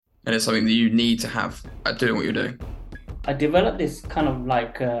And it's something that you need to have at doing what you're doing. I developed this kind of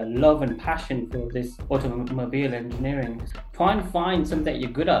like love and passion for this automobile engineering. Try and find something that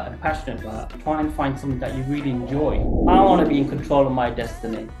you're good at and passionate about. Try and find something that you really enjoy. I want to be in control of my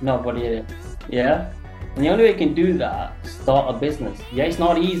destiny, nobody else. Yeah? And the only way you can do that, start a business. Yeah, it's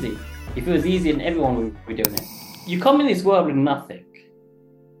not easy. If it was easy, then everyone would be doing it. You come in this world with nothing.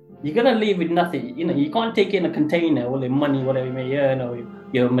 You're gonna leave with nothing. You can't take in a container all the money, whatever you may earn, or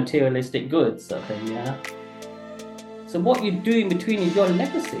your materialistic goods, sort of thing, yeah? So what you do in between is your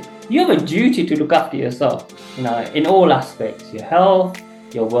legacy. You have a duty to look after yourself, in all aspects, your health,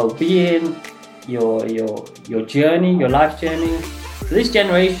 your well-being, your journey, your life journey. So this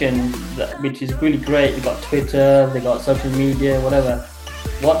generation, which is really great, they got Twitter, they got social media, whatever.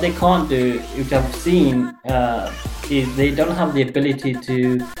 What they can't do, which I've seen, is they don't have the ability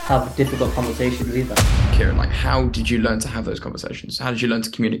to have difficult conversations either. Kiran, like, how did you learn to have those conversations? How did you learn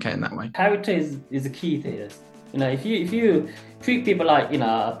to communicate in that way? Character is the key to this. If you treat people like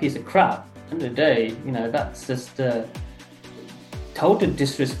a piece of crap, at the end of the day, that's just total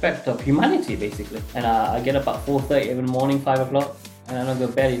disrespect of humanity, basically. And I get up at 4:30 every morning, 5 o'clock, and I don't go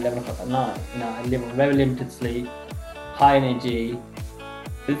to bed 11 o'clock at night. I live on very limited sleep, high energy.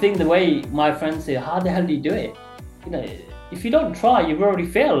 The way my friends say, how the hell do you do it? If you don't try, you've already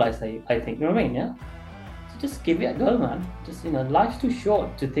failed. I think, you know what I mean? Yeah. So just give it a go, man. Just life's too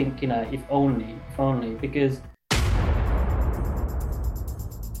short to think, if only, because.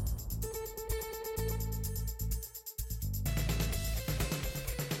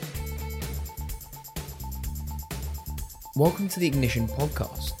 Welcome to the Ignition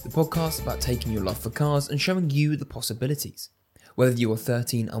Podcast, the podcast about taking your love for cars and showing you the possibilities. Whether you are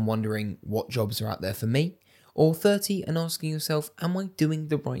 13 and wondering what jobs are out there for me, or 30 and asking yourself, am I doing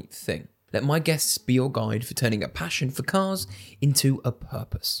the right thing? Let my guests be your guide for turning a passion for cars into a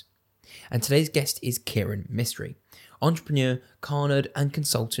purpose. And today's guest is Kiran Mistry, entrepreneur, car nerd and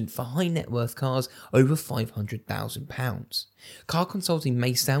consultant for high net worth cars over £500,000. Car consulting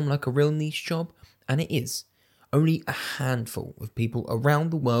may sound like a real niche job, and it is. Only a handful of people around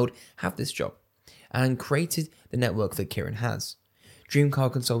the world have this job and created the network that Kiran has. Dream Car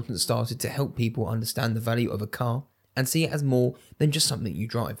Consultants started to help people understand the value of a car and see it as more than just something you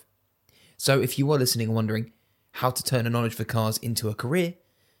drive. So if you are listening and wondering how to turn a knowledge for cars into a career,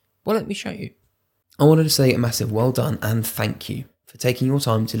 well, let me show you. I wanted to say a massive well done and thank you for taking your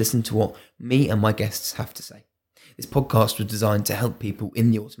time to listen to what me and my guests have to say. This podcast was designed to help people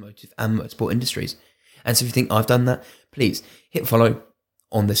in the automotive and motorsport industries. And so if you think I've done that, please hit follow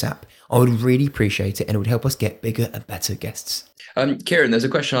on this app. I would really appreciate it, and it would help us get bigger and better guests. Kiran, there's a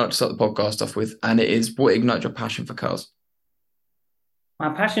question I'd like to start the podcast off with, and it is, what ignites your passion for cars? My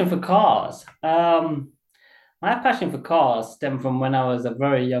passion for cars. My passion for cars stemmed from when I was a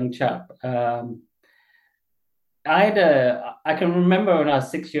very young chap. I can remember when I was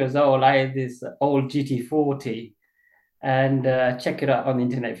 6 years old, I had this old GT40. And check it out on the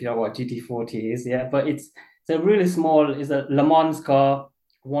internet if you know what GT40 is. Yeah, but it's a really small. It's a Le Mans car.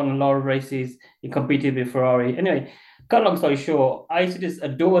 Won a lot of races. He competed with Ferrari. Anyway, cut long story short, I used to just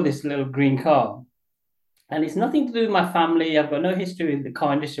adore this little green car, and it's nothing to do with my family. I've got no history in the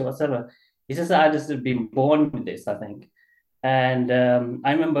car industry whatsoever. It's just that I just have been born with this, I think. And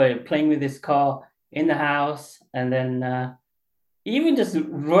I remember playing with this car in the house, and then even just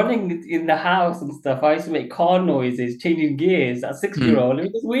running in the house and stuff, I used to make car noises, changing gears at 6 year old.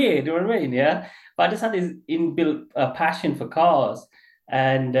 It was weird, you know what I mean? Yeah. But I just had this inbuilt passion for cars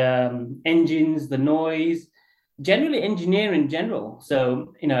and engines, the noise, generally engineering in general.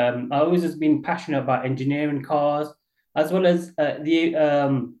 So, I always just been passionate about engineering cars, as well as the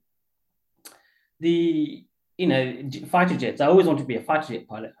fighter jets. I always wanted to be a fighter jet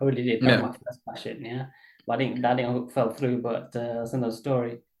pilot. I really did. That was my first passion, yeah. But that didn't fell through, but that's another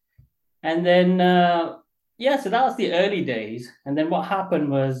story. And then so that was the early days. And then what happened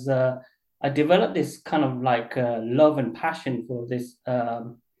was I developed this kind of like love and passion for this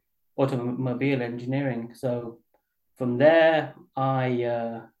automobile engineering. So from there,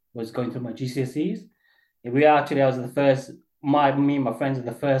 I was going through my GCSEs. I was the first. Me and my friends are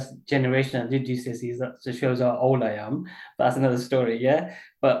the first generation that did GCSEs. That just shows how old I am. But that's another story, yeah.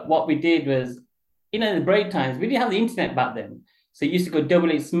 But what we did was, in the break times, we didn't have the internet back then. So you used to go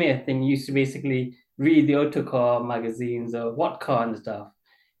Double H Smith and you used to basically read the Autocar magazines or What Car and stuff.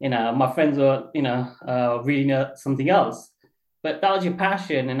 My friends were, reading something else. But that was your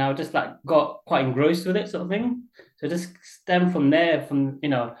passion, and I just like got quite engrossed with it, sort of thing. So just stemmed from there.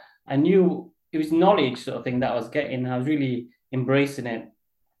 I knew it was knowledge sort of thing that I was getting. I was really embracing it.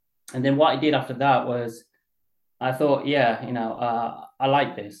 And then what I did after that was I thought, yeah, I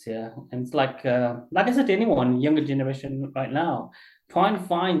like this, yeah. And it's like I said to anyone, younger generation right now, try and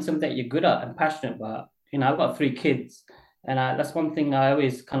find something that you're good at and passionate about. I've got three kids, and that's one thing I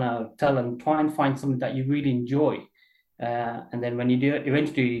always kind of tell them: try and find something that you really enjoy, and then when you do it,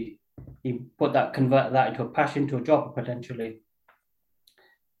 eventually you convert that into a passion, to a job potentially.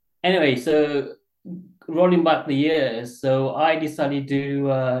 Anyway, so rolling back the years, so I decided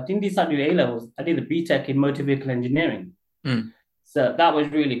to didn't decide to do A levels. I did a BTEC in motor vehicle engineering. Mm. So that was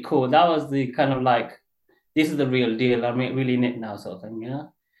really cool. That was the kind of like, this is the real deal. I'm really in it now, sort of thing.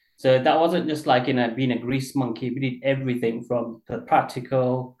 So that wasn't just like, being a grease monkey. We did everything from the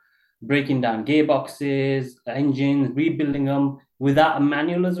practical, breaking down gearboxes, engines, rebuilding them without a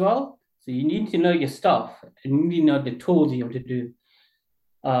manual as well. So you need to know your stuff and you need to know the tools you have to do.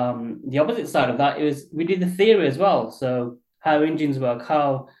 The opposite side of that is we did the theory as well. So how engines work,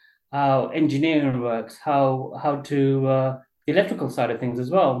 how engineering works, how to the electrical side of things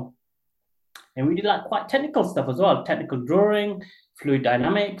as well. And we did like quite technical stuff as well, technical drawing, fluid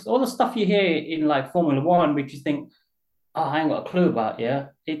dynamics, all the stuff you hear in like Formula One, which you think, oh, I ain't got a clue about. Yeah,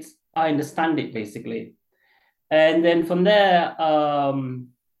 I understand it basically. And then from there,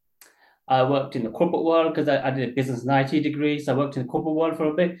 I worked in the corporate world because I did a business and IT degree. So I worked in the corporate world for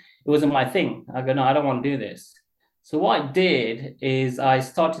a bit. It wasn't my thing. I go, no, I don't want to do this. So what I did is I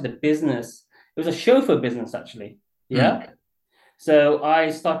started a business. It was a chauffeur business, actually. Yeah. Mm. So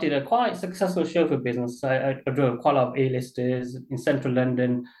I started a quite successful chauffeur business. I drove quite a lot of A-listers in central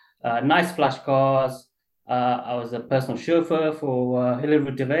London, nice flash cars. I was a personal chauffeur for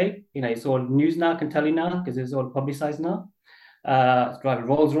Hilary DeVay. It's all news now, I can tell you now, because it's all publicized now. Driving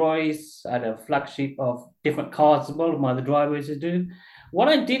Rolls Royce. I had a flagship of different cars as well, my other drivers to do. What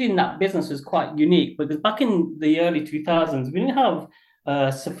I did in that business was quite unique because back in the early 2000s, we didn't have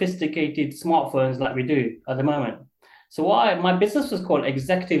sophisticated smartphones like we do at the moment. So my business was called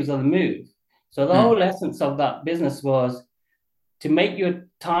Executives on the Move. So the whole essence of that business was to make your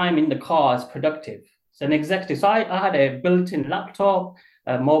time in the car as productive. So an executive, so I had a built-in laptop,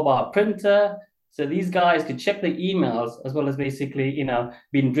 a mobile printer. So these guys could check the emails as well as basically,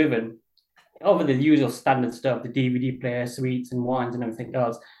 being driven over the usual standard stuff, the DVD player, sweets and wines and everything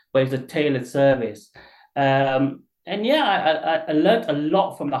else. But it's a tailored service. And yeah, I learned a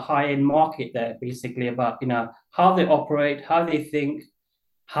lot from the high-end market there, basically about, how they operate, how they think,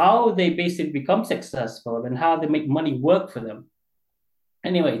 how they basically become successful and how they make money work for them.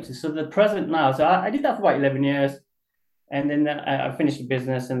 Anyway, so the present now, so I did that for about 11 years. And then I finished the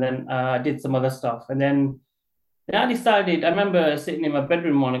business and then I did some other stuff. And then I decided, I remember sitting in my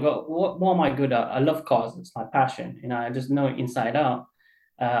bedroom one, I go, what am I good at? I love cars. It's my passion. I just know it inside out.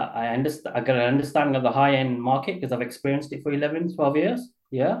 I got an understanding of the high-end market because I've experienced it for 11, 12 years.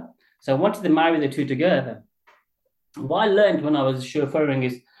 Yeah. So I wanted to marry the two together. What I learned when I was chauffeuring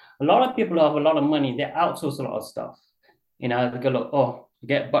is a lot of people who have a lot of money, they outsource a lot of stuff. They go, look, oh,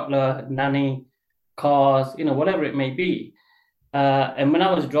 get butler, nanny, cars, whatever it may be. And when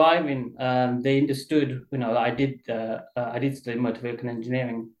I was driving, they understood, I did study motor vehicle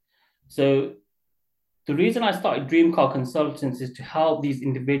engineering. So the reason I started Dream Car Consultants is to help these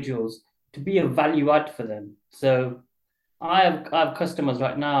individuals to be a value add for them. So I have customers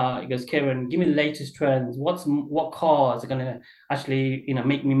right now. It goes, Kiran, give me the latest trends. What cars are going to actually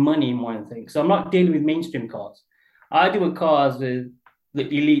make me money more than things. So I'm not dealing with mainstream cars. I deal with cars with the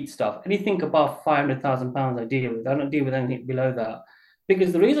elite stuff. Anything above £500,000 I deal with. I don't deal with anything below that.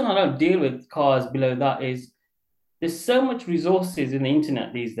 Because the reason I don't deal with cars below that is there's so much resources in the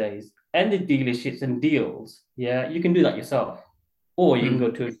internet these days and the dealerships and deals. Yeah, you can do that yourself. Or you can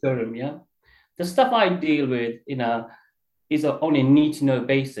go to a showroom, yeah. The stuff I deal with, is on a need-to-know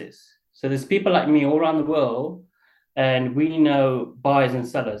basis. So there's people like me all around the world, and we know buyers and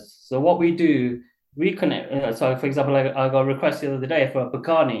sellers. So what we do, we connect. So for example, I got a request the other day for a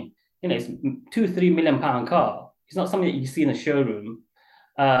Pagani. It's £2-3 million car. It's not something that you see in a showroom.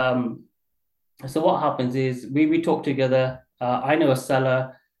 So what happens is we talk together. I know a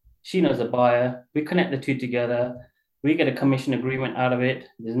seller, she knows a buyer. We connect the two together. We get a commission agreement out of it.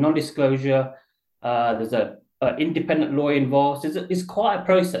 There's non-disclosure. There's a independent lawyer involved. It's quite a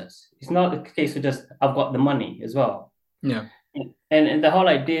process. It's not the case of just I've got the money as well. Yeah. And the whole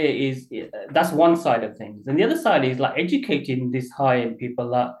idea is that's one side of things. And the other side is like educating these high-end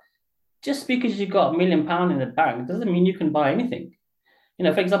people that just because you've got £1 million in the bank doesn't mean you can buy anything.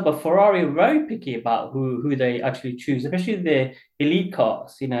 For example, Ferrari are very picky about who they actually choose, especially the elite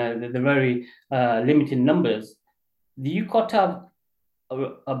cars, the very limited numbers. You've got to have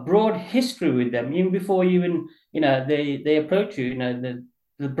a broad history with them even before you even they approach you.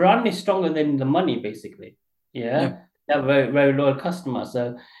 The brand is stronger than the money, basically. Yeah, Yeah. they're very, very loyal customers.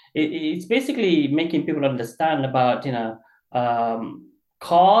 So it's basically making people understand about,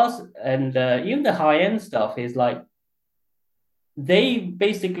 cars and even the high-end stuff is like they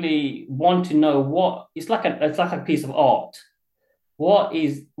basically want to know what it's like a piece of art. What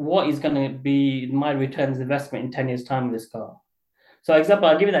is going to be my returns investment in 10 years time with this car? So example,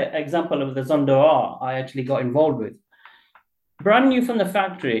 I'll give you that example of the Zonda R I actually got involved with. Brand new from the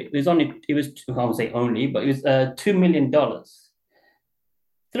factory, I won't say only, but it was $2 million.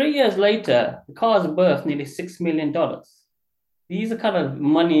 3 years later, the car is worth nearly $6 million. These are kind of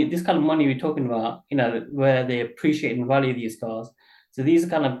money, this kind of money we're talking about, where they appreciate and value these cars. So these are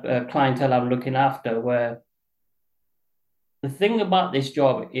kind of clientele I'm looking after, where the thing about this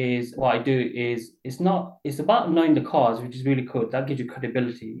job is what I do is it's about knowing the cars, which is really cool. That gives you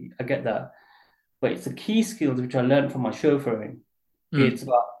credibility. I get that. But it's the key skills which I learned from my chauffeuring. Mm. It's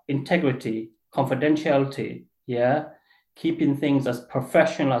about integrity, confidentiality, yeah, keeping things as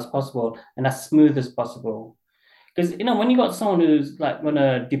professional as possible and as smooth as possible. Because when you got someone who's like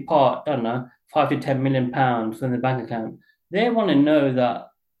gonna depart, I don't know, £5 to £10 million from the bank account, they want to know that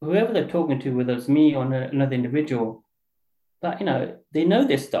whoever they're talking to, whether it's me or another individual, that they know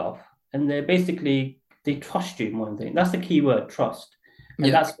this stuff and they trust you more than anything. That's the key word, trust, and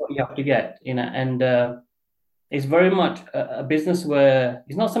Yeah. that's what you have to get. And it's very much a business where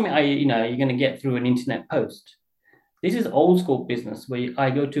it's not something you're going to get through an internet post. This is old school business where I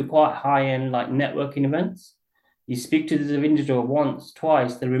go to quite high end like networking events. You speak to this individual once,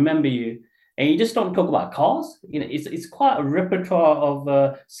 twice, they remember you, and you just don't talk about cars. It's quite a repertoire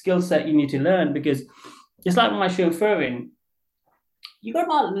of skill set you need to learn because just like my chauffeuring, you got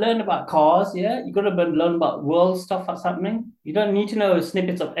to learn about cars, yeah. You got to learn about world stuff that's happening. You don't need to know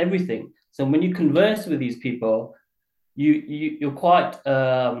snippets of everything. So when you converse with these people, you're quite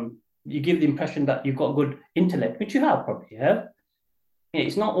you give the impression that you've got good intellect, which you have probably, yeah.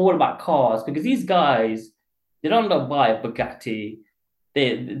 It's not all about cars because these guys they don't buy a Bugatti.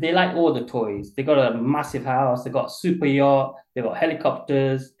 They like all the toys. They got a massive house. They got a super yacht. They got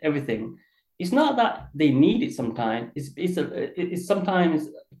helicopters. Everything. It's not that they need it. Sometimes it's sometimes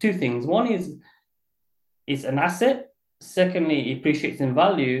two things. One is it's an asset. Secondly, it appreciates in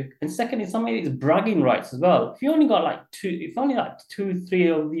value, and secondly, something it's bragging rights as well. If you only got like two, if only like two, three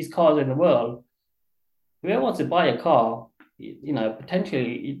of these cars in the world, whoever wants to buy a car,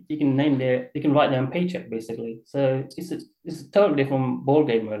 potentially you can you can write their own paycheck basically. So it's a totally different ball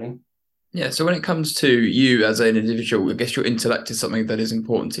game, really. Yeah. So when it comes to you as an individual, I guess your intellect is something that is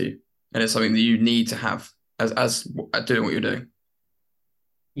important to you, and it's something that you need to have as doing what you're doing.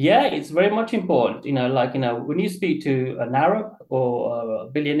 Yeah, it's very much important. When you speak to an Arab or a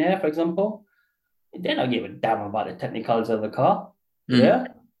billionaire, for example, they don't give a damn about the technicalities of the car. Mm. Yeah.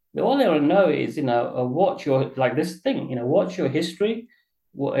 All they want to know is, what's your, like this thing, what's your history,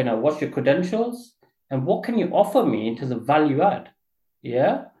 what's your credentials, and what can you offer me in terms of value add?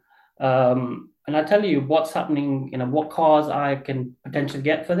 Yeah. And I tell you what's happening, what cars I can potentially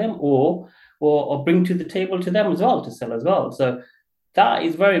get for them or bring to the table to them as well to sell as well. So that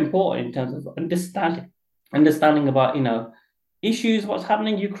is very important in terms of understanding about, issues, what's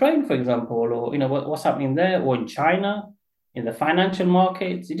happening in Ukraine, for example, or what's happening there, or in China, in the financial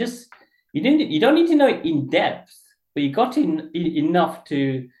markets. You don't need to know it in depth, but you got enough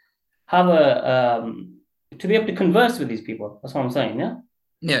to have to be able to converse with these people. That's what I'm saying. Yeah.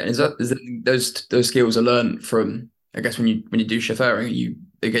 Yeah. Those skills are learned from, I guess, when you do chauffeuring,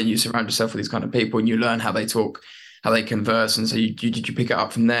 you surround yourself with these kind of people and you learn how they talk, how they converse, and so did you pick it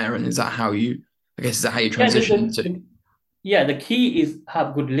up from there? And is that how you, I guess, is that how you Yeah. transition into? Yeah, the key is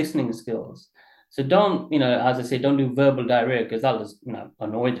have good listening skills. So don't, as I say, don't do verbal diarrhea because that'll just,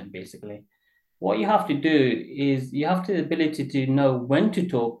 annoy them basically. What you have to do is you have the ability to know when to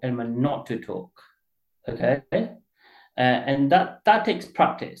talk and when not to talk. Okay. And that takes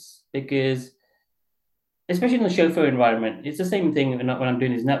practice because, especially in the chauffeur environment, it's the same thing when I'm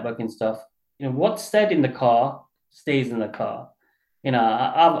doing this networking stuff. What's said in the car stays in the car.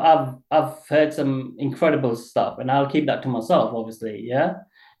 I've heard some incredible stuff, and I'll keep that to myself, obviously. Yeah,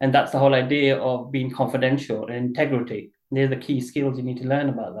 and that's the whole idea of being confidential and integrity. They're the key skills you need to learn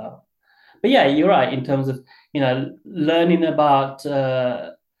about that. But yeah, you're right in terms of learning about.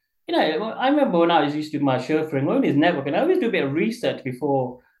 I remember when I was used to do my chauffeuring, when it's networking, I always do a bit of research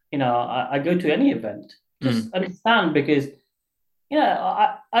before I go to any event. Just Mm. understand because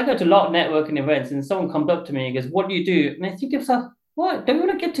I go to a lot of networking events and someone comes up to me and goes, "What do you do?" And I think to myself, what? Don't you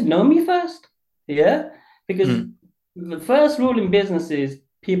want to get to know me first? Yeah. Because Mm. the first rule in business is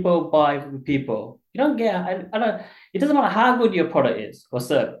people buy from people. You don't get, I don't, it doesn't matter how good your product is or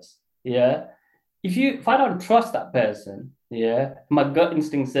service. Yeah. if I don't trust that person, yeah, my gut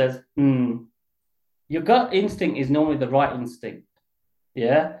instinct says, your gut instinct is normally the right instinct.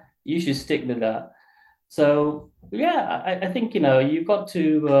 Yeah, you should stick with that. So yeah, I think you've got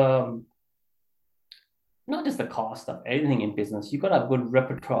to not just the cost of anything in business, you've got to have good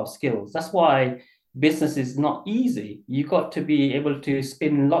repertoire of skills. That's why business is not easy. You've got to be able to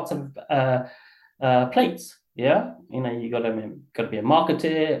spin lots of plates. Yeah, you got to be a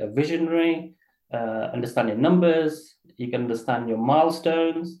marketer, a visionary, understand your numbers. You can understand your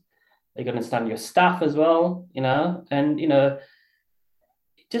milestones. You can understand your staff as well. And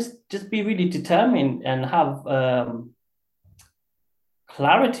just be really determined and have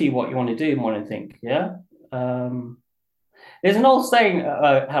clarity what you want to do more than think. Yeah. Um, there's an old saying,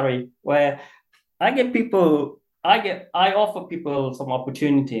 Harry, where I offer people some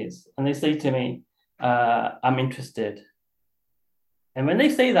opportunities, and they say to me, "I'm interested." And when they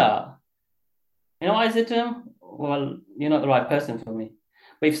say that, I say to them, "Well, you're not the right person for me."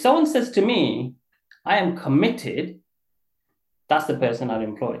 But if someone says to me, "I am committed," that's the person I'd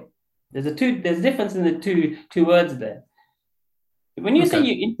employ. There's a difference in the two words there. When you say Okay.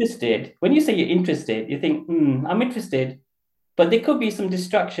 you're interested, you think, I'm interested, but there could be some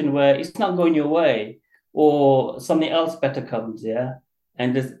distraction where it's not going your way, or something else better comes, yeah,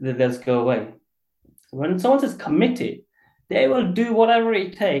 and just go away. When someone says committed, they will do whatever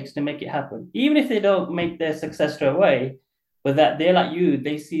it takes to make it happen, even if they don't make their success straight away. But that they're like you,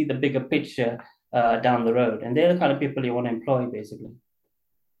 they see the bigger picture down the road, and they're the kind of people you want to employ, basically.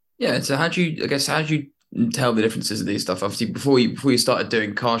 Yeah. So how do you tell the differences of these stuff? Obviously, before you started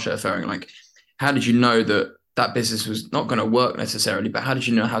doing car chauffeuring, like, how did you know that that business was not going to work necessarily, but how did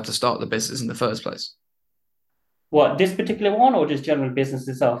you know how to start the business in the first place? What, this particular one, or just general business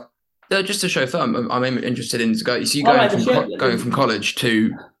itself? Just a chauffeur. I'm interested in so you All going right, the from show. going from college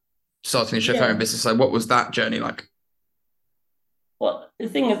to starting a chauffeuring Yeah. business. Like, what was that journey like? Well, the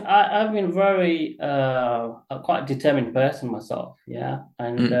thing is, I've been very a quite determined person myself, yeah,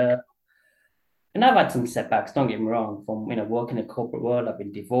 Mm, and I've had some setbacks. Don't get me wrong. From working in the corporate world, I've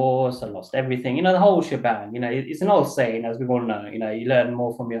been divorced. I lost everything. The whole shebang. It's an old saying, as we all know. You learn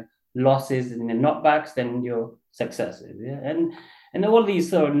more from your losses and your knockbacks than your successes. Yeah, and all these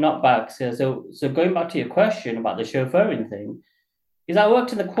sort of knockbacks. So going back to your question about the chauffeuring thing, is I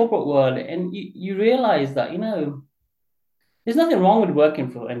worked in the corporate world, and you realize that there's nothing wrong with working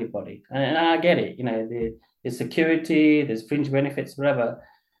for anybody, and I get it. There's security, there's fringe benefits, whatever.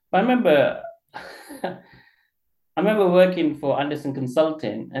 But I remember working for Anderson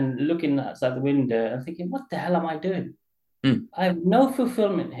Consulting and looking outside the window and thinking, what the hell am I doing? mm. I have no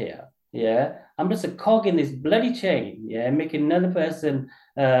fulfillment here. Yeah. I'm just a cog in this bloody chain. Yeah. Making another person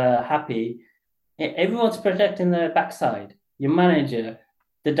happy. Everyone's protecting their backside. Your manager,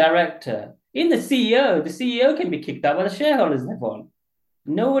 the director, even the CEO. The CEO can be kicked out by the shareholders and everyone.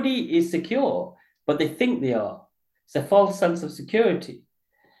 Nobody is secure, but they think they are. It's a false sense of security.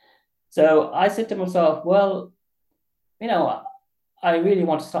 So I said to myself, well, you know, I really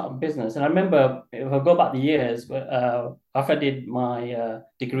want to start a business. And I remember, if I go back the years, after I did my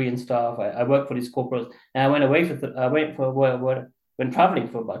degree and stuff, I worked for these corporates, and I went away I went for when traveling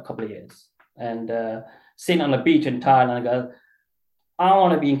for about a couple of years, and sitting on the beach in Thailand, I go, I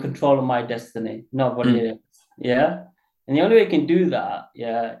want to be in control of my destiny, nobody Mm. else. Yeah, and the only way you can do that,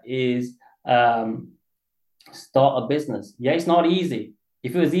 yeah, is start a business. Yeah, it's not easy.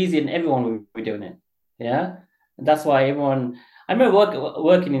 If it was easy, then everyone would be doing it. Yeah, and that's why everyone. I remember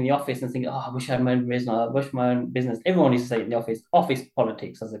working in the office and thinking, "Oh, I wish I had my own business. I wish my own business." Everyone used to say in the office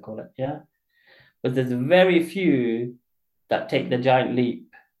politics, as they call it. Yeah, but there's very few that take the giant leap.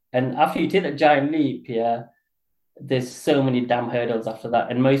 And after you take the giant leap, yeah, there's so many damn hurdles after that,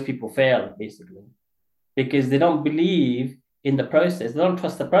 and most people fail basically because they don't believe in the process. They don't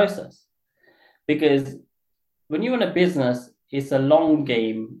trust the process because when you run a business, it's a long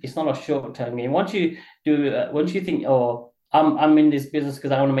game. It's not a short term game. Once you think, oh, I'm in this business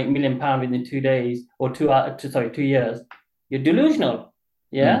because I want to make £1 million within 2 days or 2 years, you're delusional. Mm.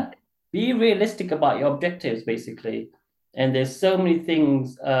 Yeah, be realistic about your objectives, basically. And there's so many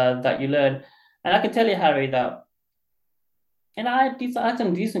things that you learn. And I can tell you, Harry, that I had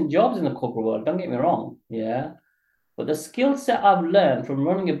some decent jobs in the corporate world. Don't get me wrong. Yeah, but the skill set I've learned from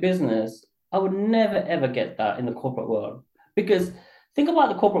running a business, I would never ever get that in the corporate world. Because think about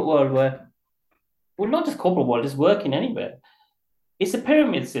the corporate world where, well, not just corporate world, just working anywhere. It's a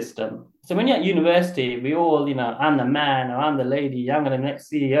pyramid system. So when you're at university, we all, I'm the man or I'm the lady, I'm the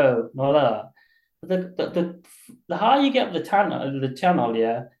next CEO, and all that. But the higher you get up the channel,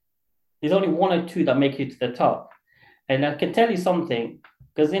 yeah, there's only one or two that make it to the top. And I can tell you something,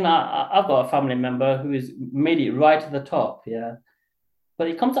 Because I've got a family member who has made it right to the top, yeah, but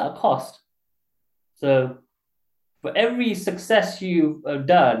it comes at a cost. So for every success you've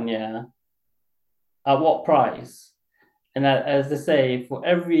done, yeah, at what price? And as they say, for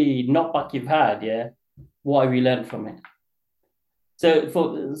every knockback you've had, yeah, what have you learned from it? So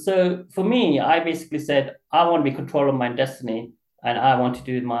for me, I basically said I want to be control of my destiny, and I want to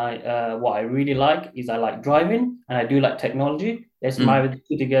do my what I really like is I like driving, and I do like technology. Let's Mm. marry the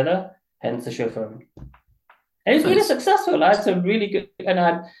two together. Hence the chauffeuring. And it's really Nice. successful. I had some really good, and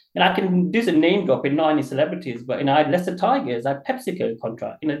I can do some name dropping, not any celebrities, but I had Leicester Tigers, I had PepsiCo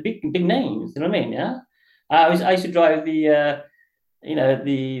contract, big names. You know what I mean? Yeah. I used to drive the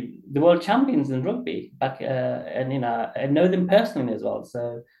world champions in rugby back, and I know them personally as well.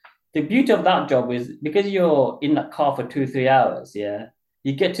 So the beauty of that job is because you're in that car for 2 3 hours, yeah,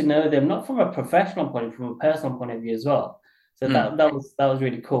 you get to know them not from a professional point of view, from a personal point of view as well. So Mm. that was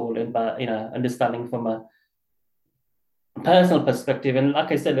really cool, and but understanding from a personal perspective. And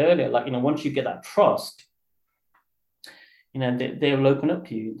like I said earlier, once you get that trust, they will open up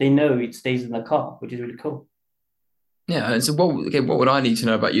to you. They know it stays in the car, which is really cool. Yeah. And so what would I need to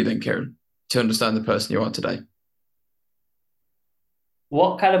know about you then, Kieran, to understand the person you are today?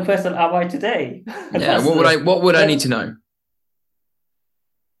 What kind of person am I today? Yeah. That's the What would I need to know?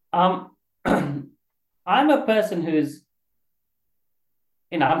 um I'm a person who's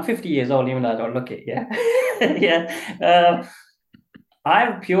I'm 50 years old, even though I don't look it, yeah. Yeah. I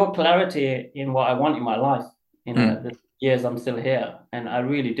have pure clarity in what I want in my life, Mm. the years I'm still here, and I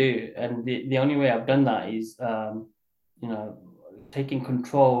really do. And the only way I've done that is, you know, taking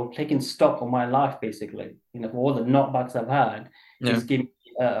control, taking stock of my life, basically. For all the knockbacks I've had, Yeah. it's given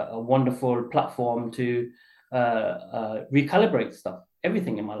me a wonderful platform to recalibrate stuff,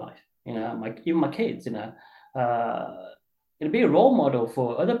 everything in my life. Even my kids. It'll be a role model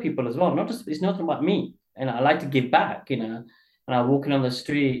for other people as well. Not just it's not about me, and I like to give back. And I'm walking on the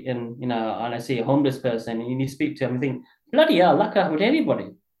street and I see a homeless person and you speak to them and think, bloody hell, that could happen to anybody.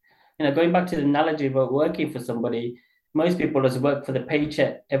 Going back to the analogy about working for somebody, most people just work for the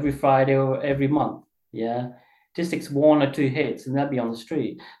paycheck every Friday or every month. Yeah. Just takes one or two hits and they'll be on the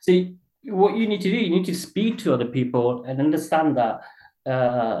street. So what you need to do, you need to speak to other people and understand that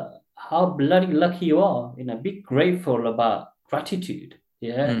how bloody lucky you are. Be grateful about gratitude.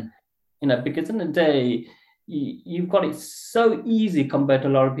 Yeah. Mm. Because in the day, you've got it so easy compared to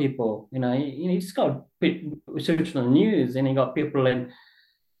a lot of people. You just got to search on the news, and you got people in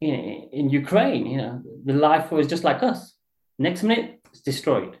Ukraine. The life was just like us. Next minute, it's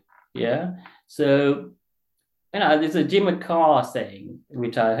destroyed. Yeah. So there's a Jim McCarr saying,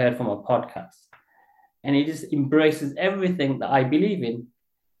 which I heard from a podcast, and he just embraces everything that I believe in.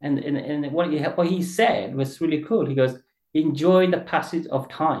 And what he said was really cool. He goes, enjoy the passage of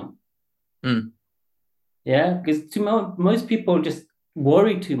time. Mm. Yeah, because most people just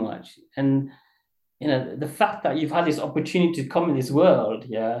worry too much, and the fact that you've had this opportunity to come in this world,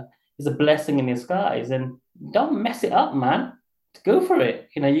 yeah, is a blessing in disguise. And don't mess it up, man. Go for it.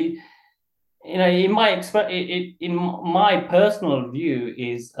 In my in my personal view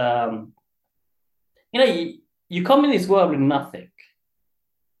is, you come in this world with nothing.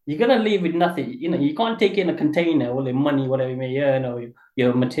 You're gonna leave with nothing. You can't take in a container all the money, whatever you may earn, or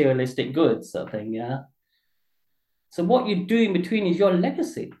your materialistic goods, sort of thing. Yeah. So what you do in between is your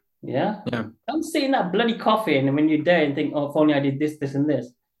legacy. Yeah. Yeah. Don't sit in that bloody coffin and when you're there and think, oh, if only I did this, this, and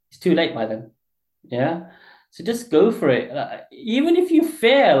this. It's too late by then. Yeah. So just go for it. Even if you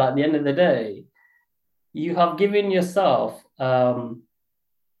fail at the end of the day, you have given yourself, how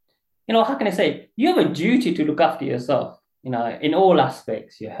can I say? You have a duty to look after yourself, in all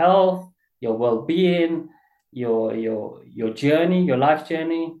aspects, your health, your well-being, your journey, your life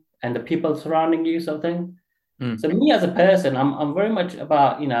journey, and the people surrounding you, something. Mm. So me as a person, I'm very much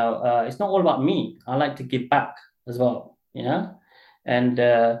about, it's not all about me. I like to give back as well, and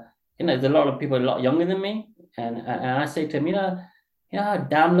there's a lot of people a lot younger than me, and I say to them, how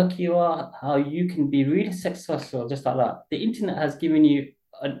damn lucky you are, how you can be really successful just like that. The internet has given you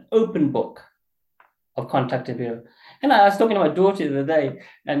an open book of contacting people. And I was talking to my daughter the other day,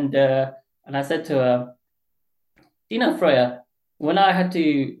 and I said to her, Freya, when I had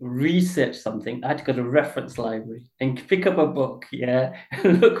to research something, I had to go to reference library and pick up a book, yeah,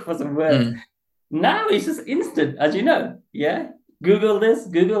 and look for some words. Mm. Now it's just instant, as you know, yeah. Google this,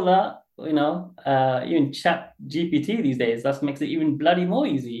 Google that, even chat GPT these days, that makes it even bloody more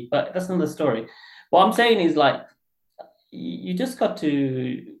easy, but that's another story. What I'm saying is you just got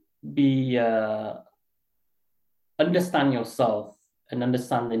to be, understand yourself and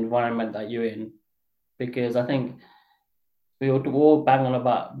understand the environment that you're in, because I think we all bang on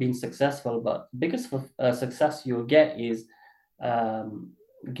about being successful, but the biggest success you'll get is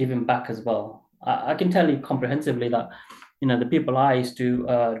giving back as well. I can tell you comprehensively that, the people I used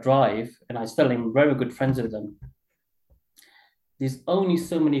to drive, and I still am very good friends with them. There's only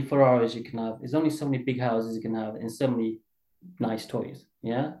so many Ferraris you can have. There's only so many big houses you can have, and so many nice toys.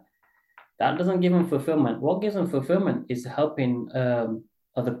 Yeah, that doesn't give them fulfillment. What gives them fulfillment is helping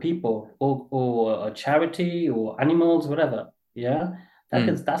other people, or a charity, or animals, whatever. Yeah,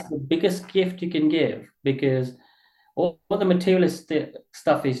 that's the biggest gift you can give, because all the materialistic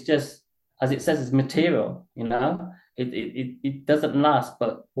stuff is just, as it says, it's material. It doesn't last.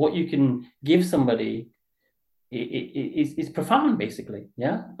 But what you can give somebody is profound, basically.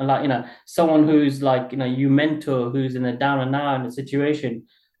 Yeah, and like, someone who's like, you mentor, who's in a down and out in a situation,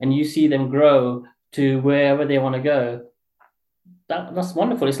 and you see them grow to wherever they want to go. That's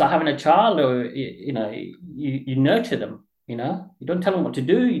wonderful. It's like having a child, or you nurture them. You don't tell them what to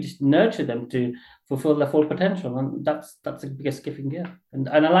do. You just nurture them to fulfill their full potential, and that's the biggest gift you can give. And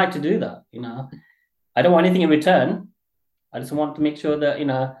I like to do that. I don't want anything in return. I just want to make sure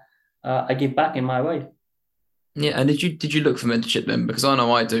that I give back in my way. Yeah, and did you look for mentorship then? Because I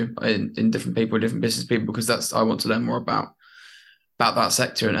know I do in different people, different business people, because I want to learn more about that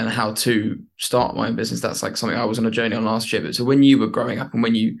sector and how to start my own business. That's like something I was on a journey on last year. But so when you were growing up and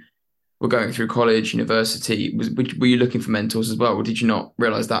when you were going through college, university, were you looking for mentors as well, or did you not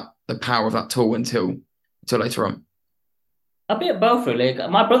realize that the power of that tool until later on? A bit of both, really.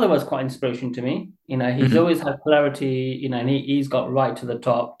 My brother was quite inspiration to me. He's always had clarity. And he's got right to the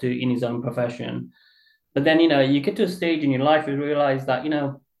top in his own profession. But then, you get to a stage in your life, you realize that,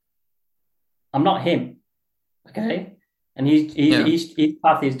 I'm not him. Okay. And his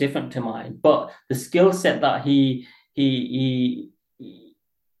path is different to mine. But the skill set that he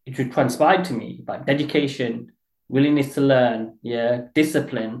transpired to me, like dedication, willingness to learn,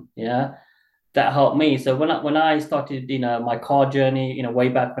 discipline, that helped me. So when I started, my car journey, way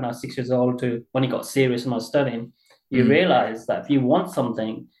back when I was 6 years old, to when it got serious and I was studying, you realize that if you want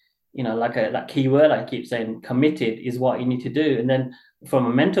something, like that key word I keep saying, committed, is what you need to do. And then from a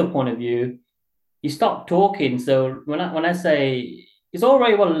mental point of view, you stop talking. So when I say, it's all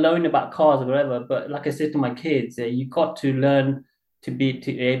very well learning about cars or whatever, but like I said to my kids, you got to learn to be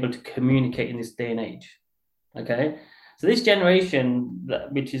able to communicate in this day and age. Okay, so this generation,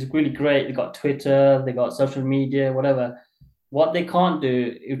 which is really great, they got Twitter, they got social media, whatever. What they can't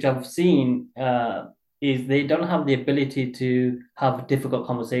do, which I've seen, is they don't have the ability to have difficult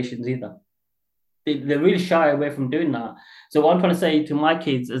conversations either. They're really shy away from doing that. So what I'm trying to say to my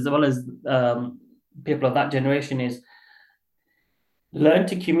kids, as well as people of that generation, is learn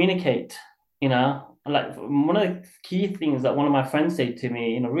to communicate. Like one of the key things that one of my friends said to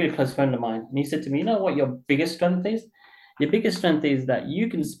me, a really close friend of mine, and he said to me, what your biggest strength is? Your biggest strength is that you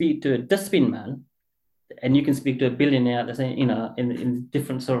can speak to a dustbin man and you can speak to a billionaire at the same, in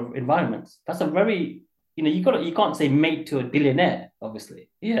different sort of environments. That's a very, you can't say mate to a billionaire, obviously.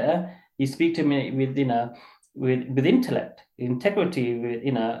 Yeah. You speak to me with, with intellect, integrity, with,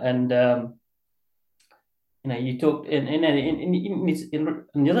 and you talk, and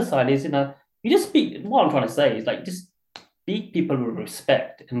on the other side is, you just speak. What I'm trying to say is, like, just speak people with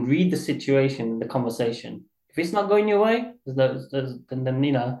respect and read the situation, the conversation. If it's not going your way, then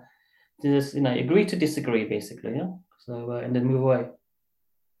just agree to disagree, basically. Yeah. So and then move away.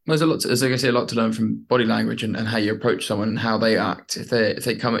 There's like I say, a lot to learn from body language and how you approach someone and how they act. If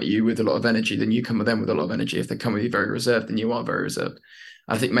they come at you with a lot of energy, then you come at them with a lot of energy. If they come with you very reserved, then you are very reserved.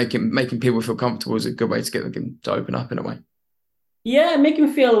 I think making people feel comfortable is a good way to get them to open up in a way. Yeah, make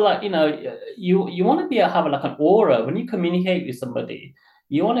them feel like, you want to have like an aura when you communicate with somebody.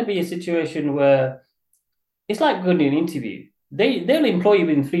 You want to be a situation where it's like going to an interview. They'll employ you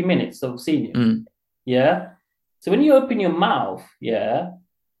within 3 minutes of seeing you. Yeah. So when you open your mouth,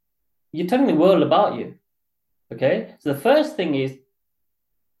 you're telling the world about you. Okay. So the first thing is,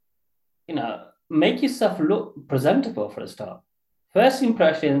 make yourself look presentable for a start. First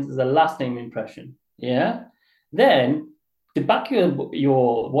impressions is the last name impression. Yeah. Then to back your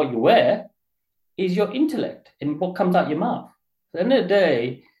what you wear is your intellect and what comes out your mouth. At the end of the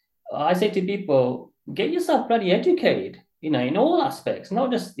day, I say to people, get yourself bloody educated, in all aspects,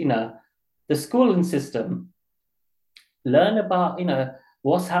 not just, the schooling system. Learn about,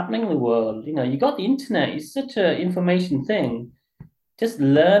 what's happening in the world. You got the internet. It's such an information thing. Just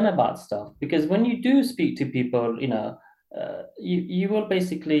learn about stuff, because when you do speak to people, you will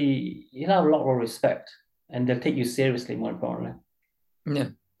basically, have a lot more respect, and they'll take you seriously, more importantly. Yeah.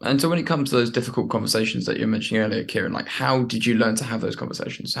 And so when it comes to those difficult conversations that you were mentioning earlier, Kiran, like, how did you learn to have those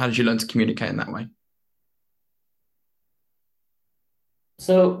conversations? How did you learn to communicate in that way?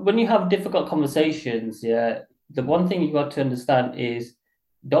 So when you have difficult conversations, yeah, the one thing you got to understand is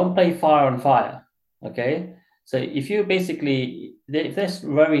don't play fire on fire. Okay. So if you basically, if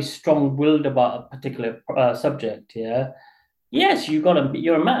they're very strong-willed about a particular subject, yeah, yes, you're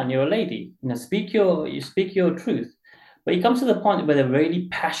a man, you're a lady, you speak your truth. But it comes to the point where they're really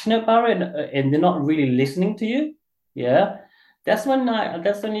passionate about it and they're not really listening to you, yeah. That's when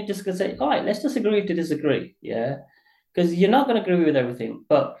you just gonna say, all right, let's just agree to disagree, yeah, because you're not gonna agree with everything.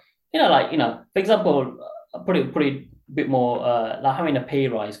 But for example, put it a bit more like having a pay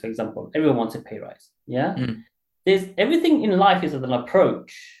rise, for example. Everyone wants a pay rise, yeah. Mm. There's everything in life is an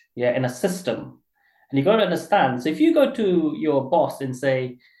approach, yeah, and a system. And you got to understand. So if you go to your boss and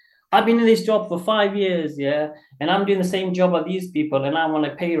say, I've been in this job for 5 years, yeah, and I'm doing the same job as these people, and I want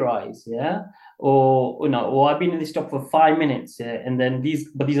a pay rise, yeah, or I've been in this job for 5 minutes, yeah, and then these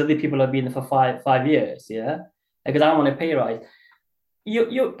other people have been there for five years, yeah, because I want a pay rise.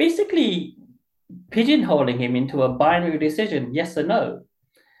 You're basically pigeonholing him into a binary decision, yes or no.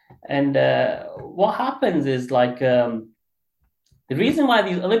 And what happens is the reason why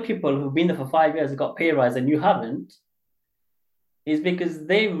these other people who've been there for 5 years have got pay rise and you haven't is because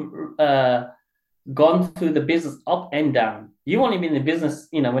they've gone through the business up and down. You've only been in the business,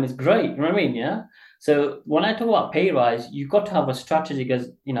 when it's great. You know what I mean? Yeah. So when I talk about pay rise, you've got to have a strategy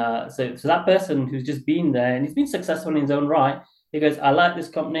because, so that person who's just been there and he's been successful in his own right, he goes, I like this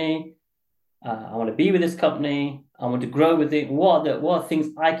company. I want to be with this company. I want to grow with it. What are things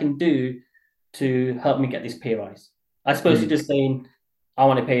I can do to help me get this pay rise? I suppose you're Mm. just saying, I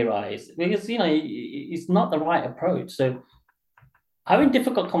want a pay rise because, it's not the right approach. So having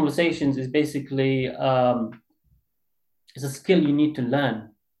difficult conversations is basically it's a skill you need to learn,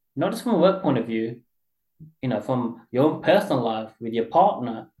 not just from a work point of view, from your own personal life, with your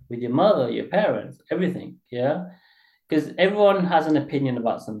partner, with your mother, your parents, everything. Yeah. Because everyone has an opinion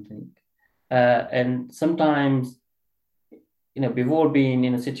about something. And sometimes, we've all been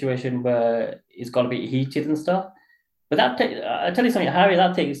in a situation where it's got to be heated and stuff. But I tell you something, Harry,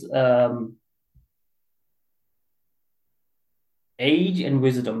 that takes age and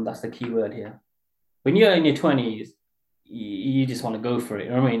wisdom. That's the key word here. When you're in your 20s, you just want to go for it.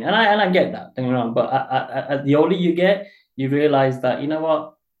 You know what I mean? And I get that. Don't get me wrong. But the older you get, you realize that, you know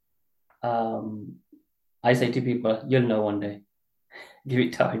what? I say to people, you'll know one day. Give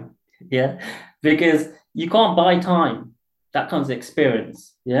it time. Yeah. Because you can't buy time. That comes with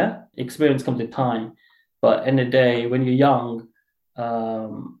experience. Yeah. Experience comes with time. But in the day, when you're young,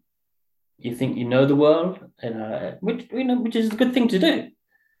 um, you think you know the world, and which is a good thing to do.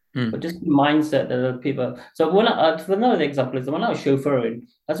 But Mm. just the mindset that other people. So for another example is when I was chauffeuring,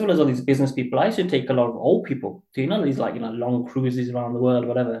 as well as all these business people, I used to take a lot of old people to these long cruises around the world,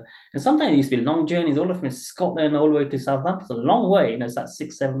 whatever. And sometimes it used to be long journeys, all the way from Scotland all the way to Southampton. It's a long way. It's like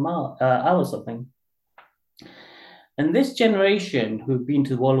 6-7 hours something. And this generation who've been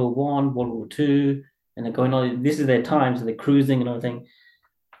to World War One, World War Two, and they're going on. This is their time, so they're cruising and everything.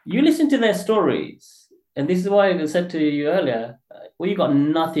 You listen to their stories, and this is why I said to you earlier, well, you got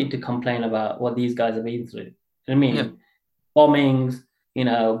nothing to complain about what these guys have been through. I Yeah. mean, bombings,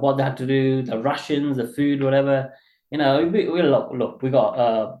 what they had to do, the rations, the food, whatever. We look, we got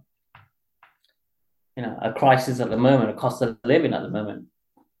a crisis at the moment, a cost of living at the moment.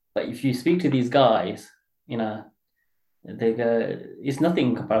 But if you speak to these guys, they go, it's nothing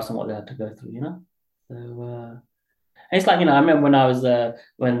in comparison to what they had to go through. So it's like, I remember when I was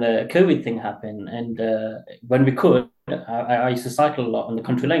when the COVID thing happened, and when we could, I used to cycle a lot on the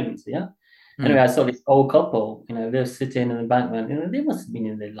country lanes. Yeah. Anyway, Mm. I saw this old couple. They're sitting in the embankment. They must have been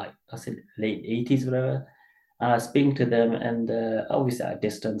in the I said late 80s, whatever. And I was speaking to them, and obviously at a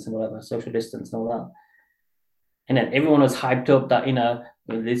distance and whatever, social distance and all that. And then everyone was hyped up that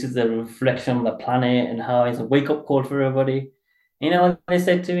this is a reflection of the planet and how it's a wake up call for everybody. What they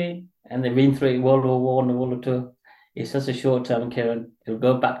said to me, and they've been through World War One and World War Two. It's just a short term, Kiran. It'll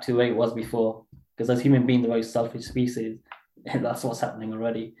go back to where it was before. Because as human beings, we're a very selfish species, and that's what's happening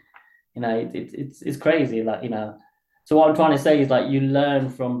already. It's crazy. So what I'm trying to say is you learn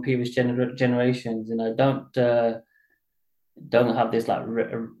from previous generations. Don't have this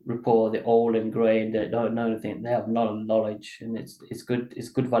rapport, the old and grey, and they don't know anything. They have no knowledge, and it's good. It's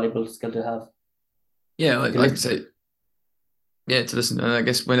good, valuable skill to have. Yeah, like, To like I listen. say, yeah, to listen. And I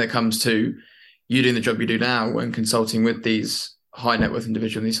guess when it comes to you doing the job you do now and consulting with these high net worth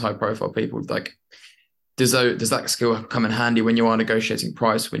individuals, these high profile people, like does that skill come in handy when you are negotiating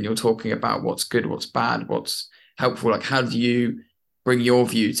price, when you're talking about what's good, what's bad, what's helpful? Like, how do you bring your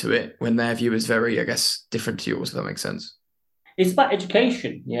view to it when their view is very, I guess, different to yours, if that makes sense? It's about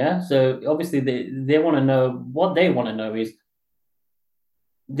education, yeah. So obviously they want to know what they want to know is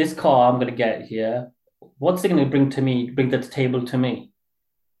this car I'm going to get here, what's it going to bring to me, bring to the table to me?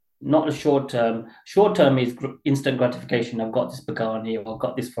 Not the short term. Short term is instant gratification. I've got this Pagani, or I've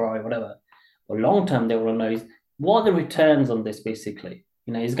got this Ferrari, whatever. But long term, they want to know is what are the returns on this basically.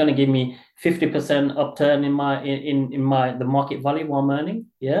 It's going to give me 50% upturn in my the market value what I'm earning.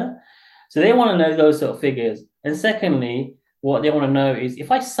 Yeah. So they want to know those sort of figures. And secondly, what they want to know is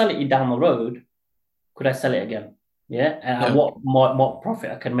if I sell it down the road, could I sell it again? Yeah. And Yeah. what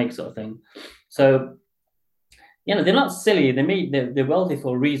profit I can make, sort of thing. So they're not silly. They're wealthy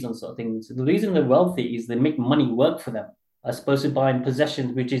for a reason, sort of things. The reason they're wealthy is they make money work for them, as opposed to buying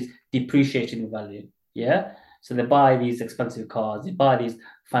possessions, which is depreciating in value. Yeah. So they buy these expensive cars, they buy these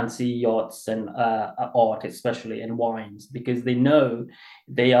fancy yachts and art, especially, and wines, because they know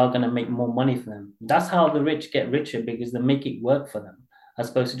they are going to make more money for them. That's how the rich get richer, because they make it work for them,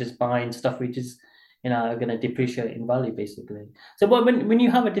 as opposed to just buying stuff which is are going to depreciate in value, basically. So when you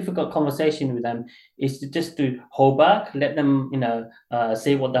have a difficult conversation with them, is to just to hold back, let them,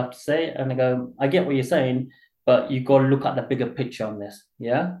 say what they have to say, and I go, I get what you're saying, but you got to look at the bigger picture on this,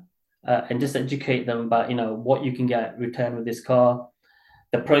 yeah, and just educate them about, what you can get return with this car.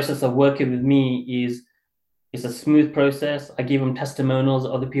 The process of working with me is it's a smooth process. I give them testimonials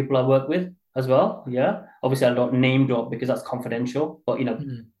of other people I work with as well. Yeah, obviously I don't name drop because that's confidential, but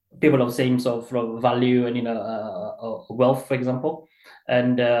people of the same sort of value and wealth, for example,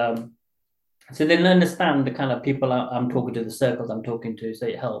 and so they'll understand the kind of people I'm talking to, the circles I'm talking to, so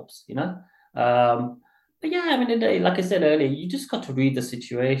it helps. But yeah, I mean, like I said earlier, you just got to read the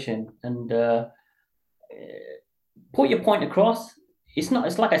situation and put your point across. It's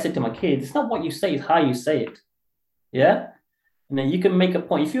like I said to my kids, it's not what you say, it's how you say it. Yeah. You can make a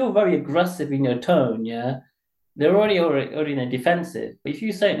point. If you're very aggressive in your tone, yeah, they're already in a defensive. But if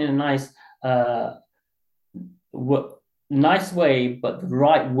you say it in a nice way, but the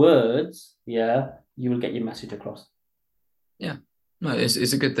right words, yeah, you will get your message across. Yeah. No,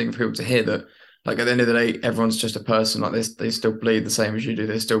 it's a good thing for people to hear that, like, at the end of the day, everyone's just a person like this. They still bleed the same as you do.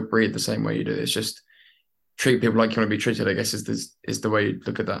 They still breathe the same way you do. It's just treat people like you want to be treated, I guess, is the way you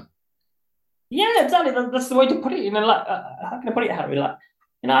look at that. Yeah, exactly. That's the way to put it. How can I put it, Harry?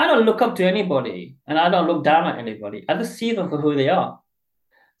 I don't look up to anybody and I don't look down at anybody. I just see them for who they are.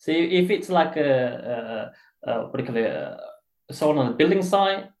 So if it's like what do you call it, someone on the building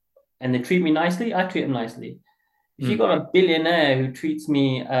site and they treat me nicely, I treat them nicely. If you got a billionaire who treats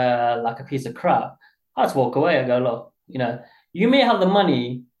me like a piece of crap, I just walk away. I go, look, you may have the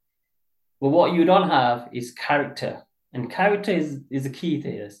money, but what you don't have is character. And character is the key to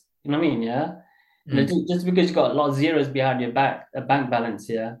this. You know what I mean? Yeah. Just because you got a lot of zeros behind your bank balance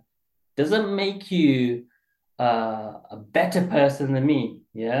here, doesn't make you a better person than me.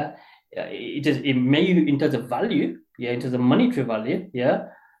 Yeah. It may in terms of value, yeah, in terms of monetary value, yeah.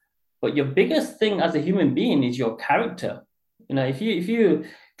 But your biggest thing as a human being is your character. If you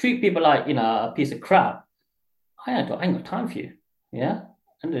treat people like a piece of crap, I ain't got time for you. Yeah.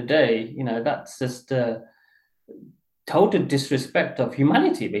 End of the day, that's just total disrespect of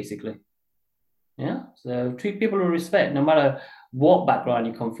humanity, basically. Yeah. So treat people with respect, no matter what background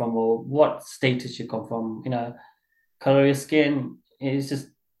you come from or what status you come from. Color your skin. It's just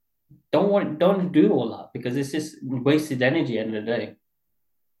don't do all that, because it's just wasted energy at the end of the day.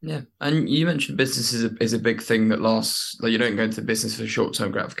 Yeah, and you mentioned business is a big thing that lasts. Like, you don't go into business for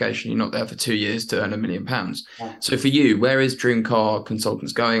short-term gratification. You're not there for 2 years to earn £1 million. Yeah. So for you, where is Dream Car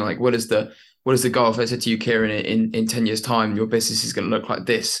Consultants going? Like, what is the goal? If I said to you, Kiran, in 10 years' time, your business is going to look like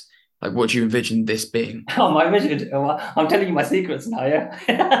this. Like, what do you envision this being? Oh, my vision. I'm telling you my secrets now. Yeah.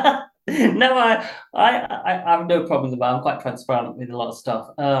 No, I have no problems about it. I'm quite transparent with a lot of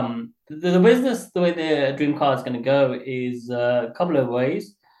stuff. The business, the way the Dream Car is going to go is a couple of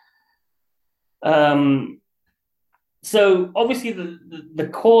ways. So obviously the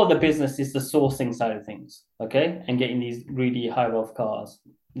core of the business is the sourcing side of things, okay, and getting these really high wealth cars.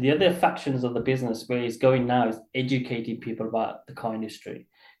 The other factions of the business where it's going now is educating people about the car industry,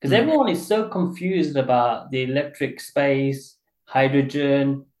 because everyone is so confused about the electric space,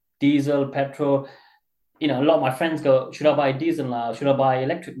 hydrogen, diesel, petrol. A lot of my friends go, should I buy diesel now? Should I buy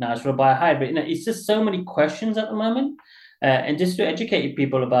electric now? Should I buy a hybrid? It's just so many questions at the moment, and just to educate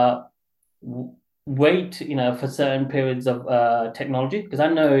people about wait, for certain periods of technology, because I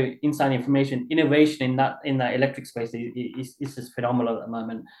know inside information, innovation in that electric space is just phenomenal at the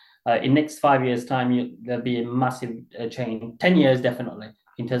moment. In next 5 years' time, there'll be a massive change. 10 years, definitely,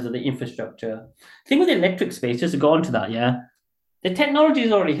 in terms of the infrastructure. Thing with the electric space, just to go on to that, yeah, the technology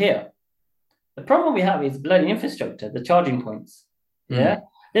is already here. The problem we have is bloody infrastructure, the charging points. Yeah,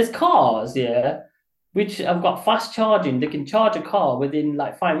 there's cars, yeah, which I've got fast charging. They can charge a car within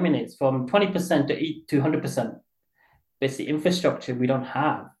like 5 minutes from 20% to 100%. It's the infrastructure we don't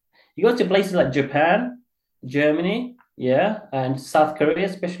have. You go to places like Japan, Germany, yeah, and South Korea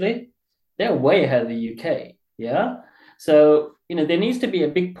especially, they're way ahead of the UK, yeah. So there needs to be a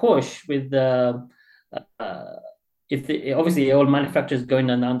big push with the uh, if obviously all manufacturers going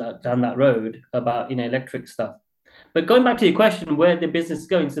down that road about electric stuff. But going back to your question, where the business is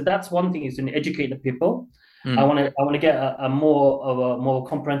going, so that's one thing is to educate the people. I Mm. want to I want to get a more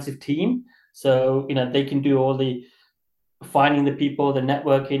comprehensive team, so they can do all the finding the people, the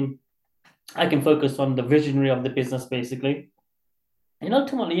networking. I can focus on the visionary of the business basically. And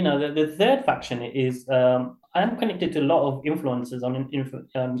ultimately, the third faction is I'm connected to a lot of influencers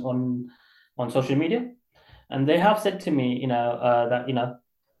on social media, and they have said to me, that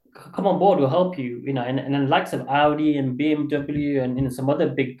come on board, we'll help you, and then likes of Audi and BMW and some other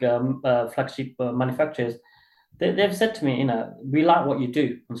big flagship manufacturers, they've said to me, we like what you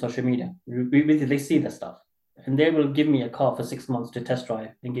do on social media. They see the stuff, and they will give me a car for 6 months to test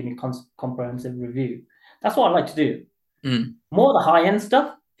drive and give me comprehensive review. That's what I like to do. Mm. More the high end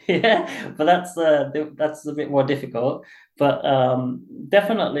stuff, yeah, but that's a bit more difficult. But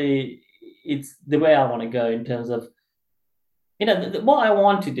definitely, it's the way I want to go in terms of what I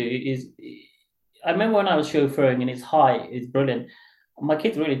want to do is. I remember when I was chauffeuring and it's high, it's brilliant. My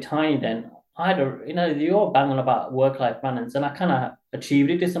kid's really tiny then. I had you're all banging about work-life balance, and I kind of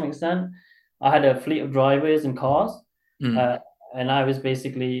achieved it to some extent. I had a fleet of drivers and cars, Mm. uh, and I was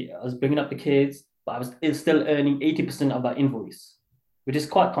bringing up the kids, but I was still earning 80% of that invoice, which is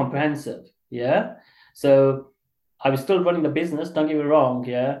quite comprehensive. Yeah. So I was still running the business, don't get me wrong,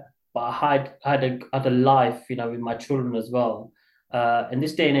 yeah, but I had a life, with my children as well. In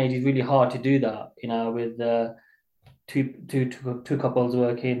this day and age, it's really hard to do that, with two couples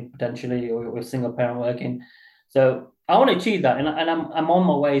working potentially, or a single parent working. So I want to achieve that, and I'm on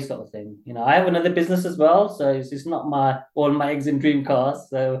my way, sort of thing. I have another business as well, so it's not all my eggs in dream cars.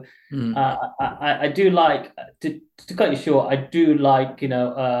 So Mm. I do like to cut you short. I do like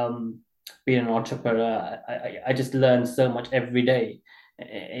being an entrepreneur. I just learn so much every day.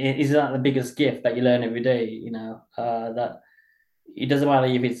 Isn't that the biggest gift that you learn every day? That it doesn't matter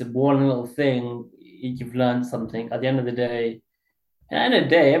if it's one little thing, you've learned something. At the end of the day,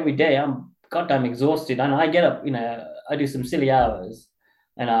 every day, I'm goddamn exhausted. And I get up, I do some silly hours.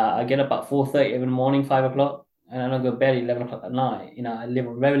 And I get up at 4:30 in the morning, 5 o'clock, and I don't go to bed 11 o'clock at night. I live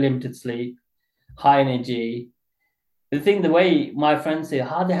on very limited sleep, high energy. The way my friends say,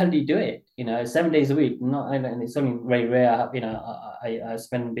 how the hell do you do it? 7 days a week. Not, and it's only very rare. I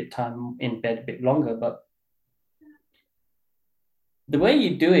spend a bit time in bed a bit longer, but the way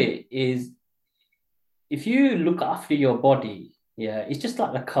you do it is if you look after your body, yeah, it's just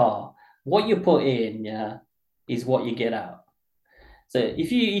like a car. What you put in, yeah, is what you get out. So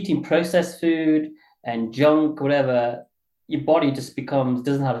if you're eating processed food and junk, whatever, your body just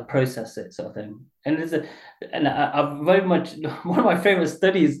doesn't have to process it, sort of thing. I've very much one of my favorite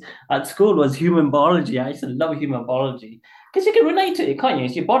studies at school was human biology. I used to love human biology because you can relate to it, can't you?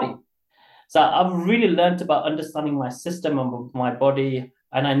 It's your body. So I've really learned about understanding my system and my body,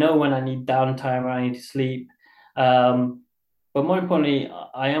 and I know when I need downtime or I need to sleep. Um, but more importantly,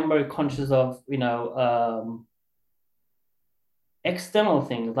 I am very conscious of external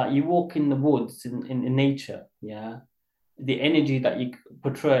things like you walk in the woods in nature, yeah. The energy that you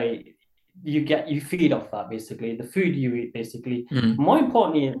portray, you feed off that basically. The food you eat, basically. Mm. More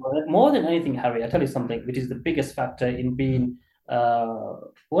importantly, more than anything, Harry, I tell you something, which is the biggest factor in being uh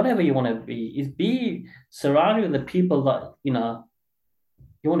whatever you want to be, is be surrounded with the people that you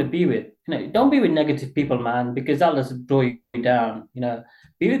want to be with. Don't be with negative people, man, because that'll just draw you down.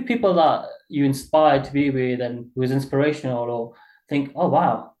 Be with people that you inspire to be with and who's inspirational, or think, oh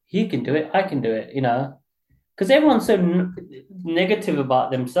wow, he can do it, I can do it. Because everyone's so negative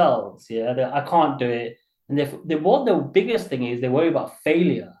about themselves. Yeah, that I can't do it, and what the biggest thing is, they worry about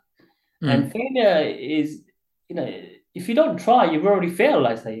failure, and Mm. failure is, if you don't try, you've already failed.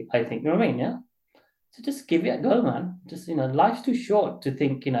 I think, you know what I mean? Yeah. So just give it a go, man. Just life's too short to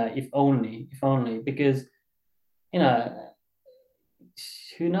think, if only, because you know,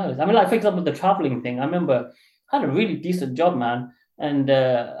 who knows? I mean, like for example, the traveling thing. I remember I had a really decent job, man, and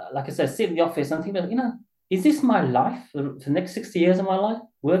like I said, sit in the office and think that, is this my life for the next 60 years of my life?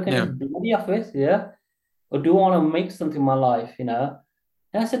 Work in this Yeah. bloody office, yeah, or do I want to make something of my life? And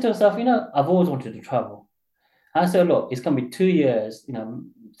I said to myself, I've always wanted to travel. And I said, look, it's gonna be 2 years,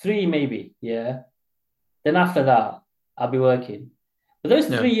 three maybe, yeah. Then after that, I'll be working. But those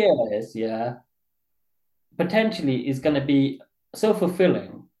Yeah. 3 years, yeah, potentially is going to be so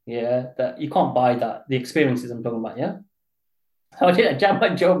fulfilling, yeah, that you can't buy that. The experiences I'm talking about, yeah. So I did a jam my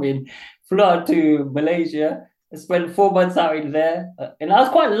job in, flew out to Malaysia, I spent 4 months out in there, and I was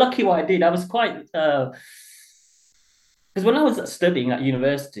quite lucky what I did. I was quite because when I was studying at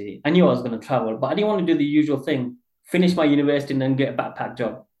university, I knew I was going to travel, but I didn't want to do the usual thing, finish my university and then get a backpack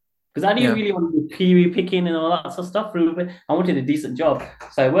job. Because I didn't Yeah. really want to do kiwi picking and all that sort of stuff. I wanted a decent job.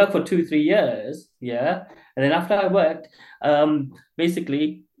 So I worked for 2, 3 years, yeah. And then after I worked, basically,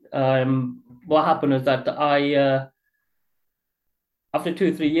 what happened was that after 2,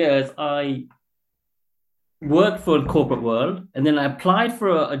 3 years, I worked for the corporate world, and then I applied for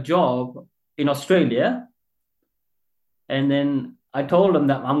a job in Australia. And then I told them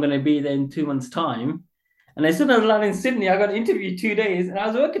that I'm going to be there in 2 months' time. And as soon as I landed in Sydney, I got an interview 2 days, and I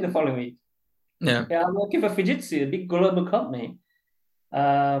was working the following week. Yeah. Yeah, I'm working for Fujitsu, a big global company.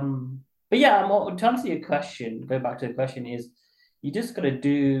 But yeah, to answer your question, go back to the question is, you just got to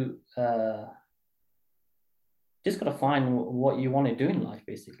just got to find what you want to do in life,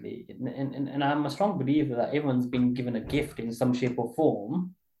 basically. And I'm a strong believer that everyone's been given a gift in some shape or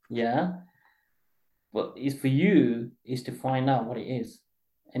form. Yeah. But it's for you is to find out what it is.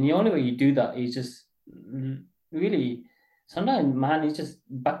 And the only way you do that is just really, sometimes, man, it's just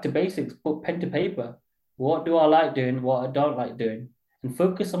back to basics, put pen to paper. What do I like doing? What I don't like doing? And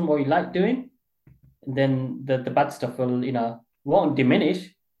focus on what you like doing. And then the bad stuff will, won't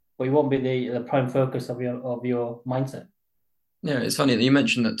diminish, but it won't be the prime focus of your mindset. Yeah, it's funny that you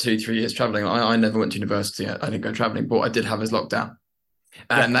mentioned that 2, 3 years traveling. I never went to university. I didn't go traveling, but what I did have is lockdown.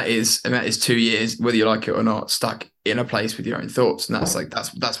 And Yeah. that is 2 years, whether you like it or not, stuck in a place with your own thoughts. And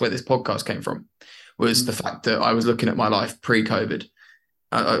that's where this podcast came from, was the fact that I was looking at my life pre-COVID.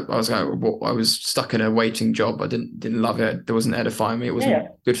 I was going, I was stuck in a waiting job. I didn't love it. It wasn't edifying me. It wasn't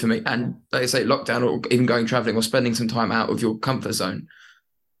good for me. And like I say, lockdown or even going traveling or spending some time out of your comfort zone,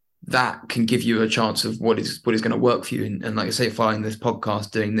 that can give you a chance of what is going to work for you. And like I say, following this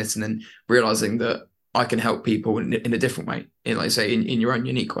podcast, doing this, and then realizing that I can help people in a different way, like I say, in your own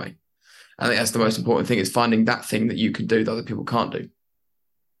unique way. I think that's the most important thing, is finding that thing that you can do that other people can't do.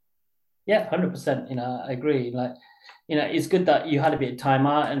 Yeah, 100%. I agree. Like, it's good that you had a bit of time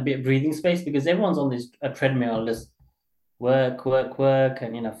out and a bit of breathing space, because everyone's on this treadmill, just work, work, work,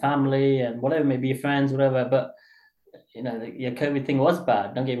 and family and whatever, maybe friends, whatever. But the COVID thing was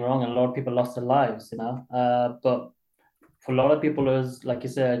bad. Don't get me wrong, and a lot of people lost their lives. But for a lot of people, it was, like you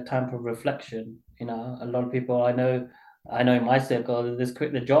said, a time for reflection. A lot of people I know in my circle, they just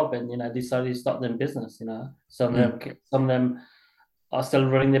quit their job and decided to start their business. Some of them are still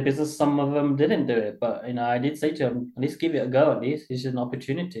running their business. Some of them didn't do it, but I did say to them, at least give it a go. At least it's an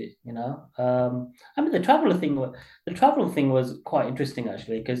opportunity. I mean, the travel thing was quite interesting,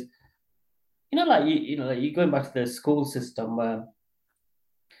 actually, because like you going back to the school system, where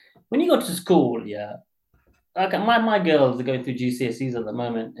when you go to school, yeah, like my girls are going through GCSEs at the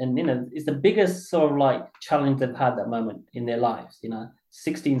moment, and it's the biggest sort of like challenge they've had at that moment in their lives.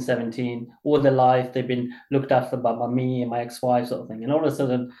 16, 17, all their life they've been looked after by me and my ex-wife, sort of thing, and all of a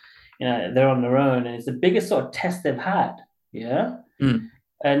sudden, they're on their own, and it's the biggest sort of test they've had. Yeah.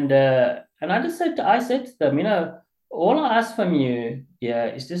 And I said to them, all I ask from you, yeah,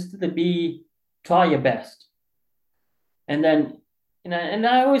 is just to try your best, and then and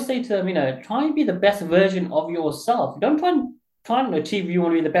I always say to them, try and be the best version of yourself. Don't try and achieve, you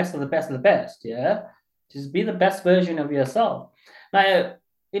want to be the best of the best of the best. Yeah. Just be the best version of yourself. Now,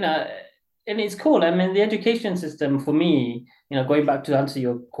 and it's cool. I mean, the education system for me, going back to answer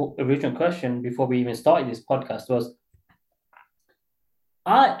your original question before we even started this podcast, was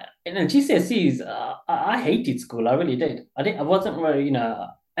in GCSEs, I hated school. I really did. I wasn't really,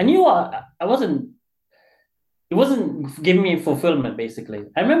 I knew I wasn't. It wasn't giving me fulfillment, basically.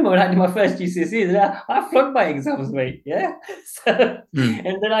 I remember when I did my first GCSEs, I flunked my exams, mate. Yeah.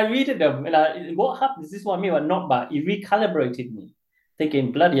 And then I read them, and what happens? This is what I mean by not bad. It recalibrated me,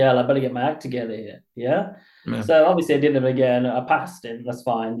 thinking, bloody hell, I better get my act together here. Yeah. So obviously I did them again. I passed it. That's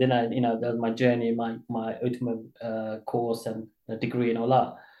fine. Then that was my journey, my ultimate course and a degree and all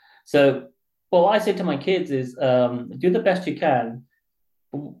that. So, what I say to my kids is, do the best you can.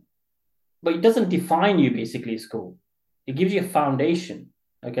 But it doesn't define you, basically, school. It gives you a foundation,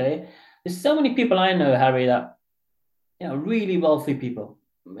 okay? There's so many people I know, Harry, that, really wealthy people,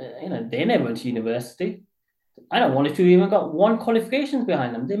 they never went to university. I don't want to even got one qualifications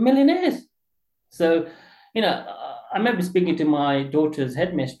behind them. They're millionaires. So, I remember speaking to my daughter's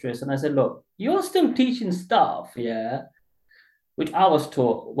headmistress, and I said, look, you're still teaching stuff, yeah, which I was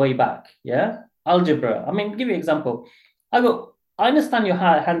taught way back, yeah? Algebra. I mean, give you an example. I understand your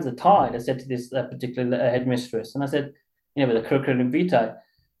hands are tied, I said to this particular headmistress. And I said, with the curriculum vitae,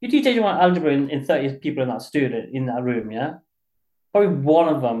 You teach anyone algebra in 30 people in that student in that room, yeah? Probably one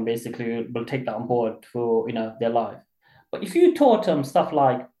of them basically will take that on board for their life. But if you taught them stuff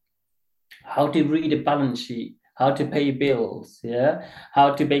like how to read a balance sheet, how to pay bills, yeah,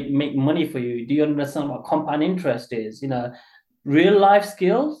 how to make money for you, do you understand what compound interest is? Real life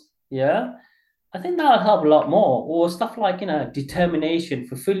skills, yeah. I think that'll help a lot more. Or stuff like, determination,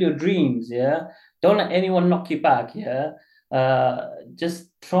 fulfill your dreams, yeah. Don't let anyone knock you back, yeah. Just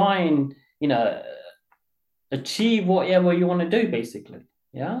try and, achieve whatever you want to do, basically,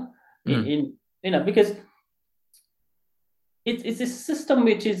 yeah. Mm. Because it's a system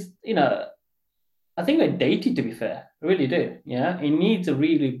which is, I think we're dated, to be fair. I really do, yeah. It needs a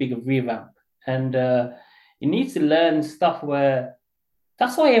really big revamp, and it needs to learn stuff where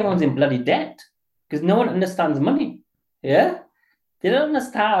that's why everyone's in bloody debt because no one understands money. Yeah, they don't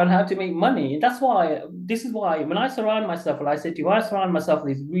understand how to make money. And that's why this is why when I surround myself, when I say to you, I surround myself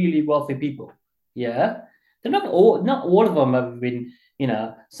with these really wealthy people. Yeah, they're not all of them have been.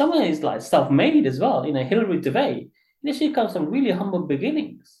 Some of is like self-made as well. Hilary Devey. She comes from really humble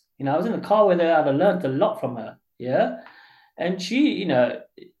beginnings. I was in the car with her and I learned a lot from her. Yeah, and she,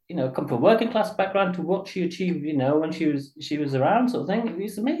 come from a working class background to what she achieved, when she was around, sort of thing.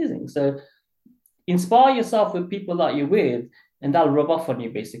 It's amazing. So inspire yourself with people that you're with, and that'll rub off on you.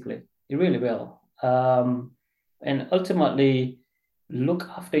 Basically, it really will. And ultimately, look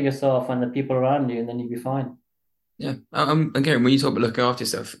after yourself and the people around you, and then you'll be fine. Yeah. Again, when you talk about looking after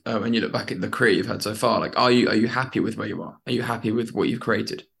yourself, and you look back at the career you've had so far, like, are you happy with where you are? Are you happy with what you've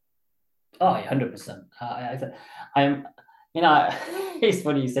created? Oh, 100%. I'm, it's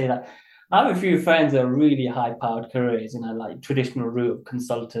funny you say that. I have a few friends that are really high-powered careers, like traditional route of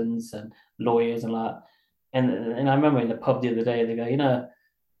consultants and lawyers and that. And I remember in the pub the other day, they go,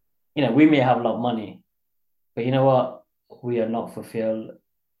 we may have a lot of money, but you know what? We are not fulfilled.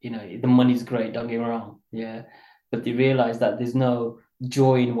 The money's great, don't get me wrong. Yeah. But they realize that there's no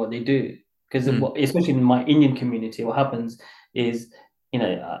joy in what they do. Because Mm. especially in my Indian community, what happens is,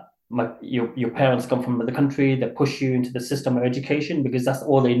 your parents come from the country, they push you into the system of education because that's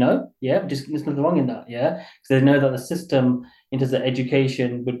all they know. Yeah. Just there's nothing wrong in that. Yeah. Because they know that the system into the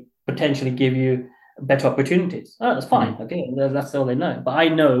education would potentially give you better opportunities. Oh, that's fine. Mm. Okay, that's all they know. But I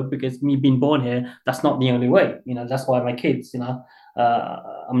know because me being born here, that's not the only way. That's why my kids,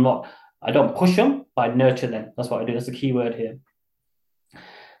 I'm not. I don't push them, but I nurture them. That's what I do. That's the key word here.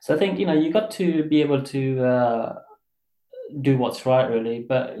 So I think you got to be able to do what's right, really.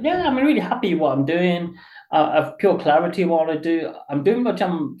 But yeah, I'm really happy what I'm doing. I have pure clarity what I do. I'm doing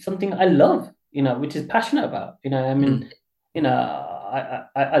something I love, which is passionate about. I mean, Mm.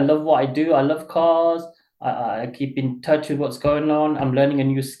 I love what I do. I love cars. I keep in touch with what's going on. I'm learning a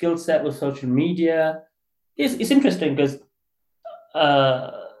new skill set with social media. It's interesting because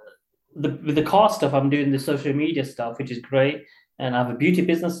uh, with the car stuff, I'm doing the social media stuff, which is great. And I have a beauty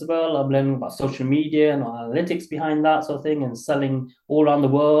business as well. I'm learning about social media and analytics behind that sort of thing and selling all around the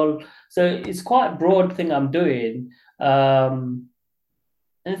world. So it's quite a broad thing I'm doing.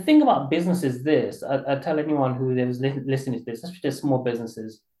 And the thing about business is this: I tell anyone who is listening to this, especially small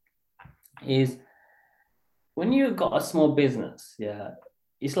businesses, is when you've got a small business, yeah,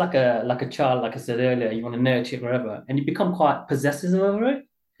 it's like a child, like I said earlier, you want to nurture it forever, and you become quite possessive over it.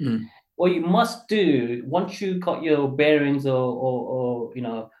 Mm. What you must do once you got your bearings or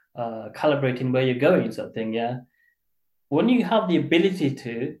calibrating where you're going, sort of thing, yeah. When you have the ability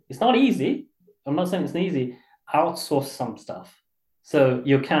to, it's not easy. I'm not saying it's easy. Outsource some stuff. So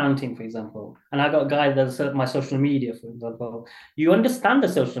your accounting, for example, and I got a guy that does my social media, for example. You understand the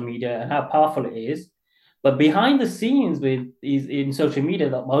social media and how powerful it is, but behind the scenes with is in social media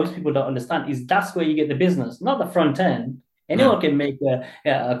that most people don't understand is that's where you get the business, not the front end. Yeah. Anyone can make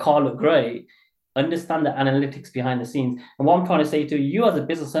a car look great. Understand the analytics behind the scenes. And what I'm trying to say to you as a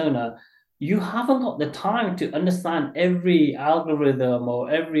business owner, you haven't got the time to understand every algorithm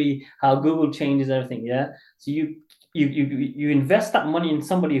or every how Google changes everything. Yeah. So you invest that money in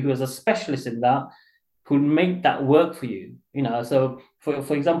somebody who is a specialist in that, who make that work for you. So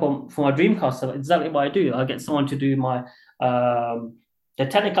for example, for my Dreamcast stuff, exactly what I do. I get someone to do my the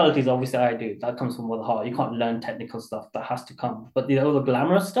technicalities. Obviously, I do. That comes from the heart. You can't learn technical stuff. That has to come. But all the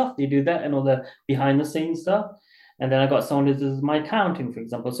glamorous stuff, they do that, and all the behind the scenes stuff. And then I got someone who does my accounting, for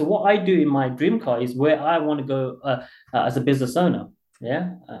example. So what I do in my dream car is where I want to go as a business owner.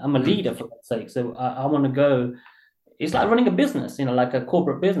 Yeah, I'm a Mm. leader for that sake. So I want to go. It's like running a business, like a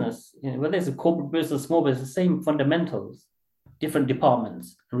corporate business. Whether it's a corporate business, small business, same fundamentals, different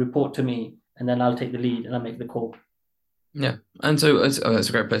departments, and report to me, and then I'll take the lead and I make the call. Yeah. And so that's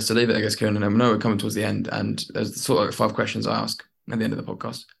a great place to leave it, I guess, Kieran. And I know we're coming towards the end, and there's sort of like 5 questions I ask at the end of the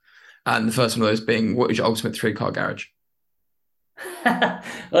podcast. And the first one of those being, what is your ultimate three-car garage?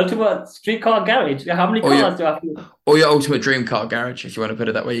 Ultimate streetcar garage. How many cars do I have to? Or your ultimate dream car garage, if you want to put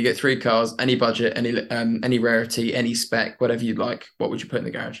it that way. You get three cars, any budget, any rarity, any spec, whatever you'd like. What would you put in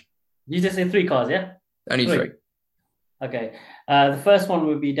the garage? You just say 3 cars, yeah? Only three. Okay. The first one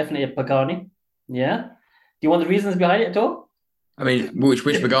would be definitely a Pagani. Yeah. Do you want the reasons behind it at all? I mean, which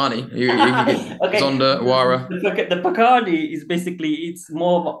Pagani? You get Okay. Zonda, Wara. The Pagani is basically, it's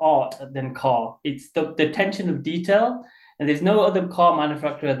more of art than car. It's the attention of detail. And there's no other car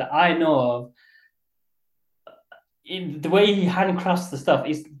manufacturer that I know of. The way he handcrafts the stuff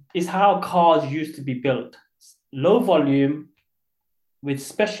is how cars used to be built. Low volume, with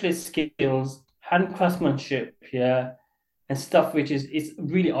specialist skills, hand craftsmanship, yeah, and stuff which is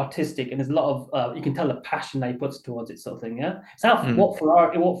really artistic, and there's a lot of you can tell the passion that he puts towards it, sort of thing, yeah. It's how what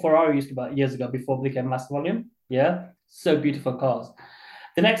Ferrari used to about years ago before they became mass volume, yeah. So beautiful cars.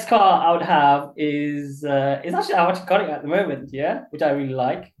 The next car I would have is actually I've actually got it at the moment, yeah, which I really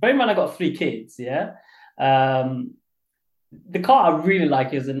like. Bear in mind I got 3 kids, yeah. The car I really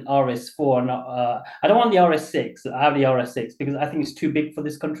like is an RS4. I don't want the RS6. I have the RS6 because I think it's too big for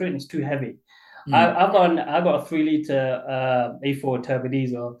this country and it's too heavy. I've got a 3-liter A4 turbo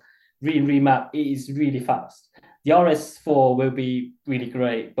diesel remap. It is really fast. The RS4 will be really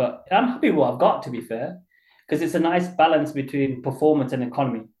great, but I'm happy with what I've got, to be fair, because it's a nice balance between performance and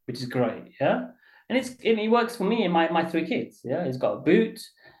economy, which is great. Yeah, and it works for me and my 3 kids. Yeah, it's got a boot.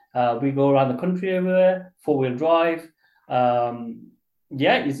 We go around the country everywhere. 4-wheel drive.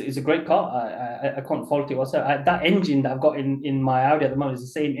 Yeah, it's a great car. I can't fault it whatsoever. That engine that I've got in my Audi at the moment is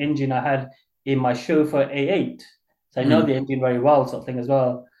the same engine I had in my Chauffeur A8. So I know the engine very well, sort of thing as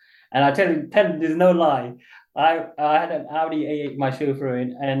well. And I tell you, there's no lie. I had an Audi A8 in my Chauffeur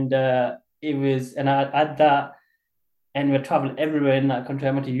in, and I had that, and we're traveling everywhere in that country.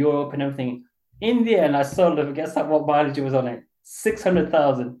 I went to Europe and everything. In the end, I sold it. Guess what mileage was on it?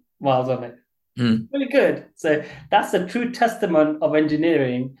 600,000 miles on it. Really good. So that's a true testament of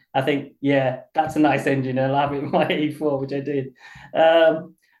engineering. I think, yeah, that's a nice engine. I'll have it in my A4, which I did.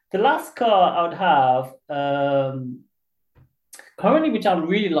 The last car I would have, currently, which I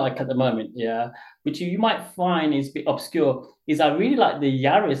really like at the moment, yeah, which you might find is a bit obscure, is I really like the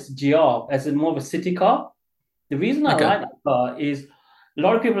Yaris GR as more of a city car. The reason I like that car is a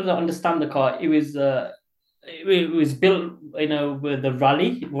lot of people don't understand the car. It was built, with the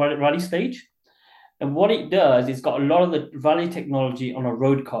rally stage. And what it does, it's got a lot of the rally technology on a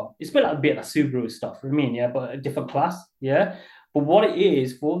road car. It's a bit like Subaru stuff, I mean, yeah, but a different class, yeah. But what it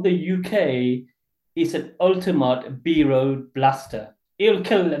is, for the UK, it's an ultimate B-road blaster. It'll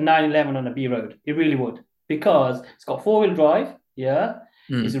kill a 911 on a B-road. It really would. Because it's got 4-wheel drive, yeah.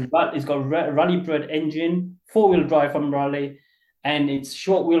 It's got a rally-bred engine, 4-wheel drive from rally, and it's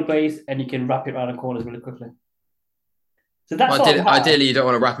short wheelbase, and you can wrap it around the corners really quickly. So that's ideally, you don't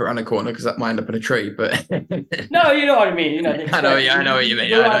want to wrap it around a corner because that might end up in a tree. But no, you know what I mean. I know what you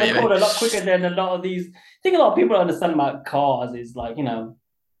mean. A lot quicker than a lot of these. I think a lot of people understand about cars is like,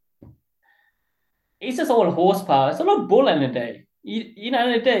 it's just all horsepower. It's a lot of bull in a day. In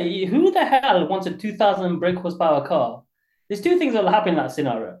a day, who the hell wants a 2,000 brake horsepower car? There's 2 things that will happen in that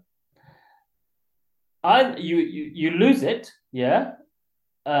scenario. You lose it, yeah.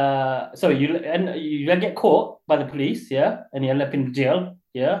 So you get caught by the police, yeah, and you end up in jail,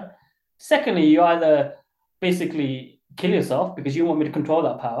 yeah. Secondly, you either basically kill yourself because you want me to control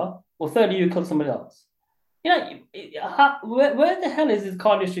that power, or thirdly, you kill somebody else. Where the hell is this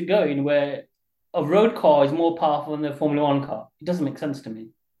car industry going where a road car is more powerful than a Formula 1 car? It doesn't make sense to me.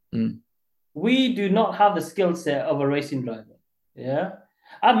 We do not have the skill set of a racing driver, yeah.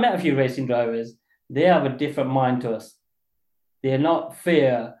 I've met a few racing drivers. They have a different mind to us. They're not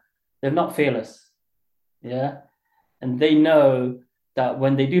fearless, yeah? And they know that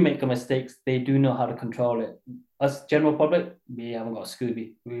when they do make mistakes, they do know how to control it. Us, general public, we haven't got a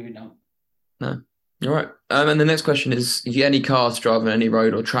Scooby. We really don't. No, you're right. And the next question is, if you had any cars to drive on any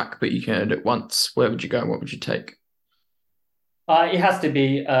road or track, but you can edit it once, where would you go and what would you take? It has to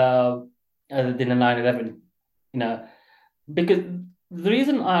be other than a 911, because the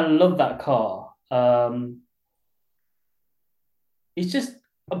reason I love that car, it's just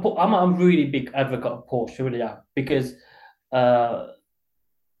I'm a really big advocate of Porsche, really am, because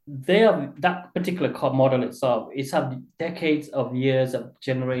they have that particular car model itself. It's had decades of years of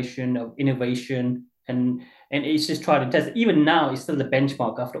generation of innovation, and it's just tried to test. Even now, it's still the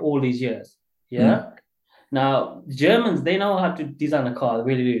benchmark after all these years. Yeah. Now, Germans, they know how to design a car. They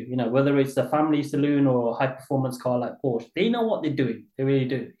really do. Whether it's a family saloon or a high performance car like Porsche, they know what they're doing. They really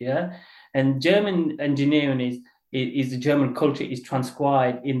do. Yeah. And German engineering is the German culture is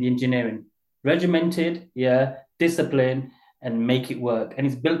transcribed in the engineering. Regimented, yeah, discipline, and make it work. And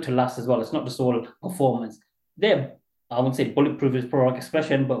it's built to last as well. It's not just all performance. They're, I wouldn't say bulletproof is poor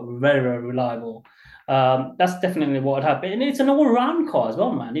expression, but very, very reliable. That's definitely what happened. And it's an all-round car as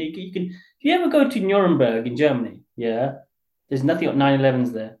well, man. You can, if you ever go to Nuremberg in Germany, yeah, there's nothing on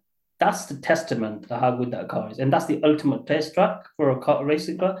 911s there. That's the testament to how good that car is. And that's the ultimate test track for a car,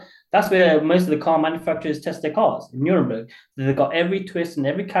 racing car. That's where most of the car manufacturers test their cars in Nuremberg. They've got every twist and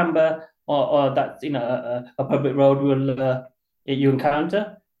every camber or that, a public road will you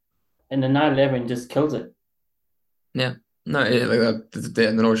encounter. And the 911 just kills it. Yeah. No,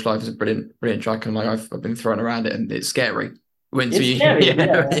 the Norwich Life is a brilliant track, and like I've been thrown around it, and it's scary. It's scary,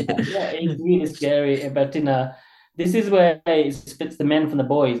 yeah, it's really scary. But this is where it splits the men from the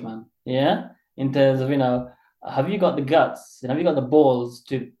boys, man. Yeah, in terms of have you got the guts and have you got the balls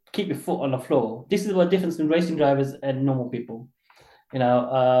to keep your foot on the floor? This is what difference in racing drivers and normal people. When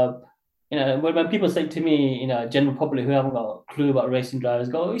people say to me, general public who haven't got a clue about racing drivers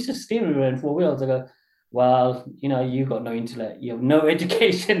go, oh, it's just steering wheel and four wheels. I go, well, you've got no intellect. You have no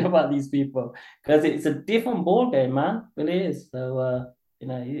education about these people because it's a different ball game, man. It really is. So,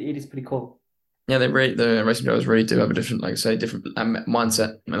 it is pretty cool. Yeah, the racing drivers really do have a different, like I say, different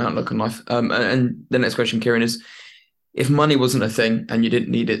mindset and outlook on life. And the next question, Kiran, is if money wasn't a thing and you didn't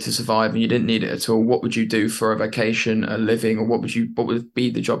need it to survive and you didn't need it at all, what would you do for a vacation, a living, or what would be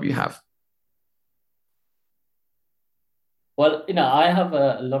the job you have? Well, I have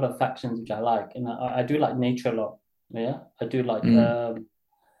a lot of factions which I like, and I do like nature a lot. Yeah, I do like.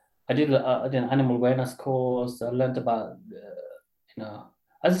 I did an animal awareness course. I learned about,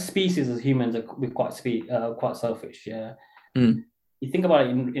 as a species, as humans, we're quite selfish. Yeah, you think about it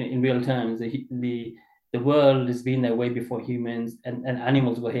in real terms. The world has been there way before humans, and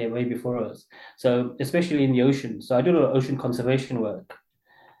animals were here way before us. So especially in the ocean. So I do a lot of ocean conservation work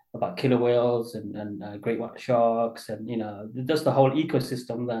about killer whales and great white sharks, and just the whole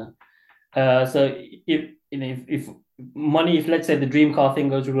ecosystem there. So if money, if let's say the dream car thing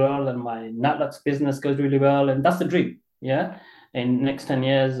goes really well, and my NatLux business goes really well, and that's the dream, yeah. In next 10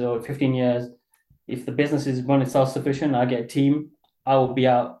 years or 15 years, if the business is running self-sufficient, I get a team, I will be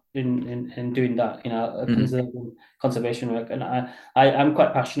out in doing that, conservation work, and I'm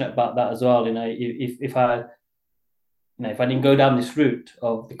quite passionate about that as well. If I didn't go down this route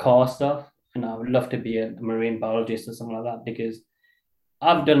of the car stuff, I would love to be a marine biologist or something like that, because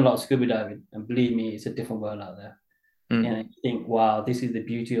I've done a lot of scuba diving, and believe me, it's a different world out there. You think, wow, this is the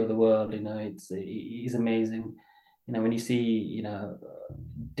beauty of the world. It's amazing. When you see,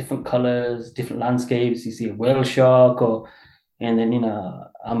 different colors, different landscapes, you see a whale shark, and then,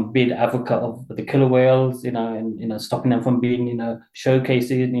 I'm a big advocate of the killer whales, and, stopping them from being,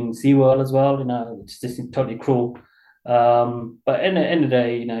 showcased in SeaWorld as well. It's just totally cruel. But in the end of the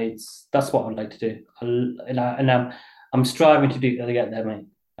day, that's what I'd like to do. I'm striving to get there, mate.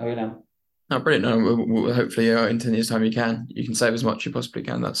 I really am. Oh, brilliant! No, hopefully, in 10 years' time, you can save as much as you possibly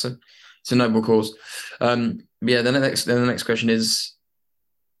can. It's a noble cause. Yeah. The next question is,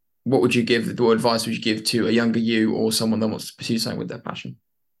 what advice would you give to a younger you or someone that wants to pursue something with their passion?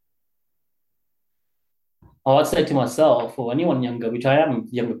 I'd say to myself, or anyone younger, which I am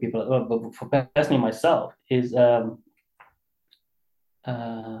younger people, but for personally myself, is I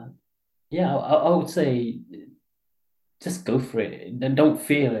would say just go for it. Don't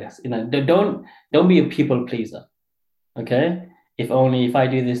fear this. Don't be a people pleaser. Okay? If I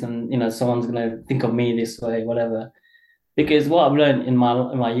do this and someone's gonna think of me this way, whatever. Because what I've learned in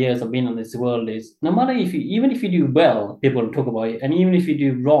my years of being on this world is no matter even if you do well, people will talk about you, and even if you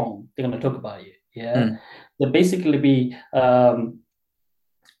do wrong, they're gonna talk about you. Yeah. So basically be try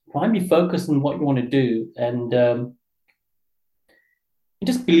and be focused on what you want to do, and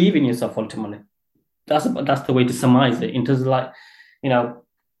just believe in yourself ultimately. That's the way to summarize it. In terms of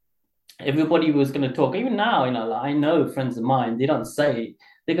everybody was going to talk. Even now, I know friends of mine, they don't say it.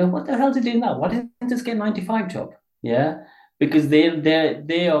 They go, what the hell is he doing now? Why didn't he just get a 9 to 5 job? Yeah, because they are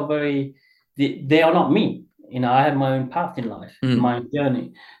they are not me. I have my own path in life, my own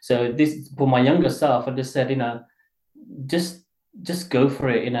journey. So this for my younger self, I just said, just go for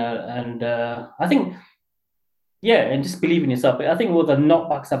it, and I think. Yeah, and just believe in yourself. But I think all the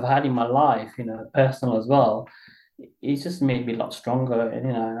knockbacks I've had in my life, personal as well, it's just made me a lot stronger.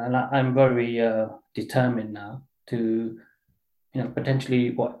 And I'm very determined now to, potentially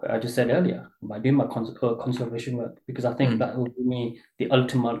what I just said earlier by doing my conservation work, because I think that will give me the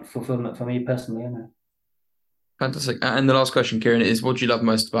ultimate fulfillment for me personally. Fantastic. And the last question, Kiran, is what do you love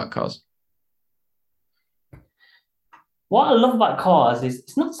most about cars? What I love about cars is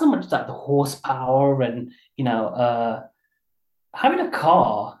it's not so much like the horsepower and, having a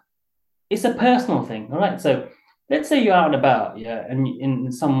car, it's a personal thing, all right? So let's say you're out and about, yeah,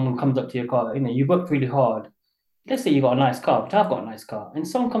 and someone comes up to your car, you worked really hard. Let's say you got a nice car, which I've got a nice car, and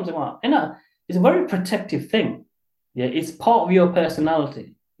someone comes around, it's a very protective thing. Yeah, it's part of your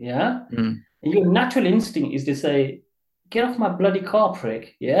personality. Yeah. Mm. And your natural instinct is to say, get off my bloody car,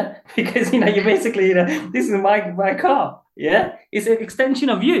 prick. Yeah. Because you basically, this is my car. Yeah. It's an extension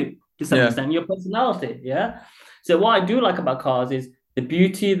of you to some extent, your personality. Yeah. So what I do like about cars is the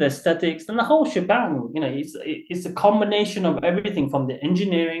beauty, the aesthetics, and the whole shebang. It's a combination of everything from the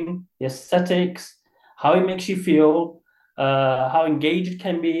engineering, the aesthetics, how it makes you feel, how engaged it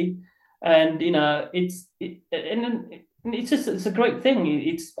can be, and it's a great thing.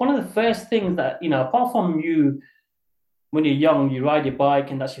 It's one of the first things that apart from you when you're young, you ride your bike,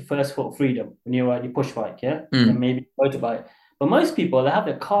 and that's your first foot of freedom when you ride your push bike, yeah, and maybe motorbike. But most people, they have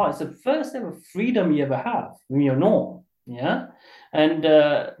their car. It's the first ever freedom you ever have when you're normal, yeah. And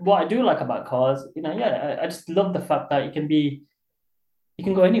what I do like about cars, I just love the fact that you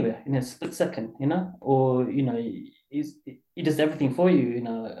can go anywhere in a split second, or it does everything for you,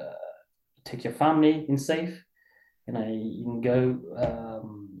 take your family in safe, you can go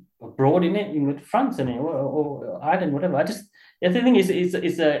abroad in it, you can go to France in it, or Ireland, whatever. The thing is,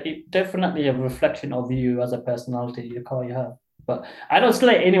 it's definitely a reflection of you as a personality, the car you have. But I don't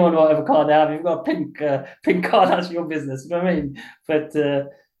slate anyone whatever car they have. If you've got a pink car, that's your business. You know what I mean? But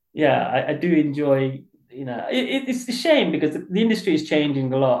I do enjoy. It's a shame because the industry is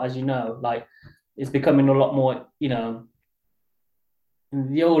changing a lot, as you know. Like it's becoming a lot more,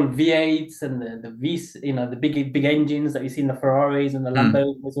 the old V8s and the V's, the big engines that you see in the Ferraris and the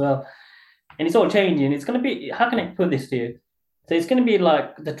Lambos as well. And it's all changing. It's going to be, how can I put this to you? So it's going to be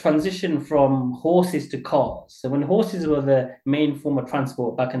like the transition from horses to cars. So when horses were the main form of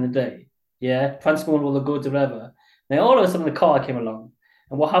transport back in the day, transporting all the goods or whatever, then all of a sudden the car came along.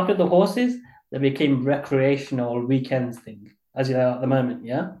 And what happened to the horses? They became recreational weekends thing, as you know at the moment,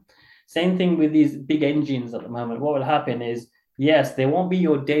 yeah? Same thing with these big engines at the moment. What will happen is, yes, they won't be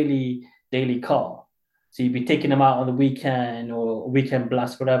your daily car. So you'll be taking them out on the weekend or weekend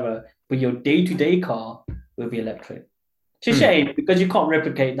blast, whatever. But your day-to-day car will be electric. It's a shame because you can't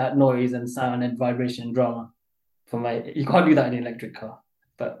replicate that noise and sound and vibration and drama. You can't do that in an electric car.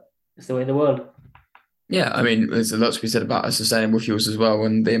 But it's the way of the world. Yeah, I mean, there's a lot to be said about sustainable fuels as well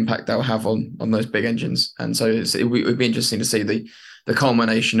and the impact they'll have on those big engines. And so it would be interesting to see the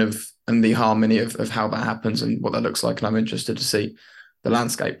culmination of and the harmony of how that happens and what that looks like. And I'm interested to see the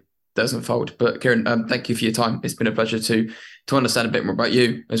landscape does unfold. But Kiran, thank you for your time. It's been a pleasure to understand a bit more about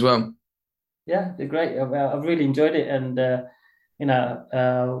you as well. Yeah, they're great. I've really enjoyed it, and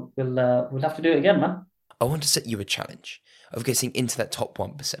we'll have to do it again, man. I want to set you a challenge of getting into that top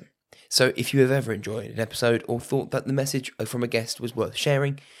 1%. So if you have ever enjoyed an episode or thought that the message from a guest was worth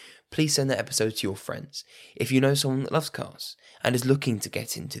sharing, please send that episode to your friends. If you know someone that loves cars and is looking to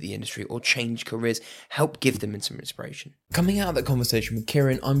get into the industry or change careers, help give them some inspiration. Coming out of that conversation with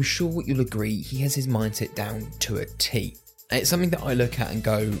Kiran, I'm sure you'll agree he has his mindset down to a T. And it's something that I look at and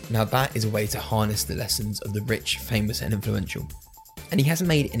go, now that is a way to harness the lessons of the rich, famous and influential. And he hasn't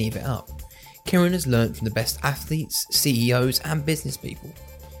made any of it up. Kiran has learned from the best athletes, CEOs and business people.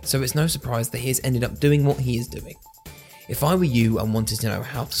 So it's no surprise that he has ended up doing what he is doing. If I were you and wanted to know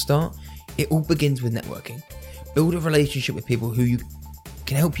how to start, it all begins with networking. Build a relationship with people who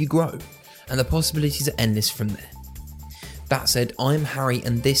can help you grow, and the possibilities are endless from there. That said, I'm Harry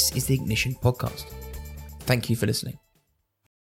and this is the Ignition Podcast. Thank you for listening.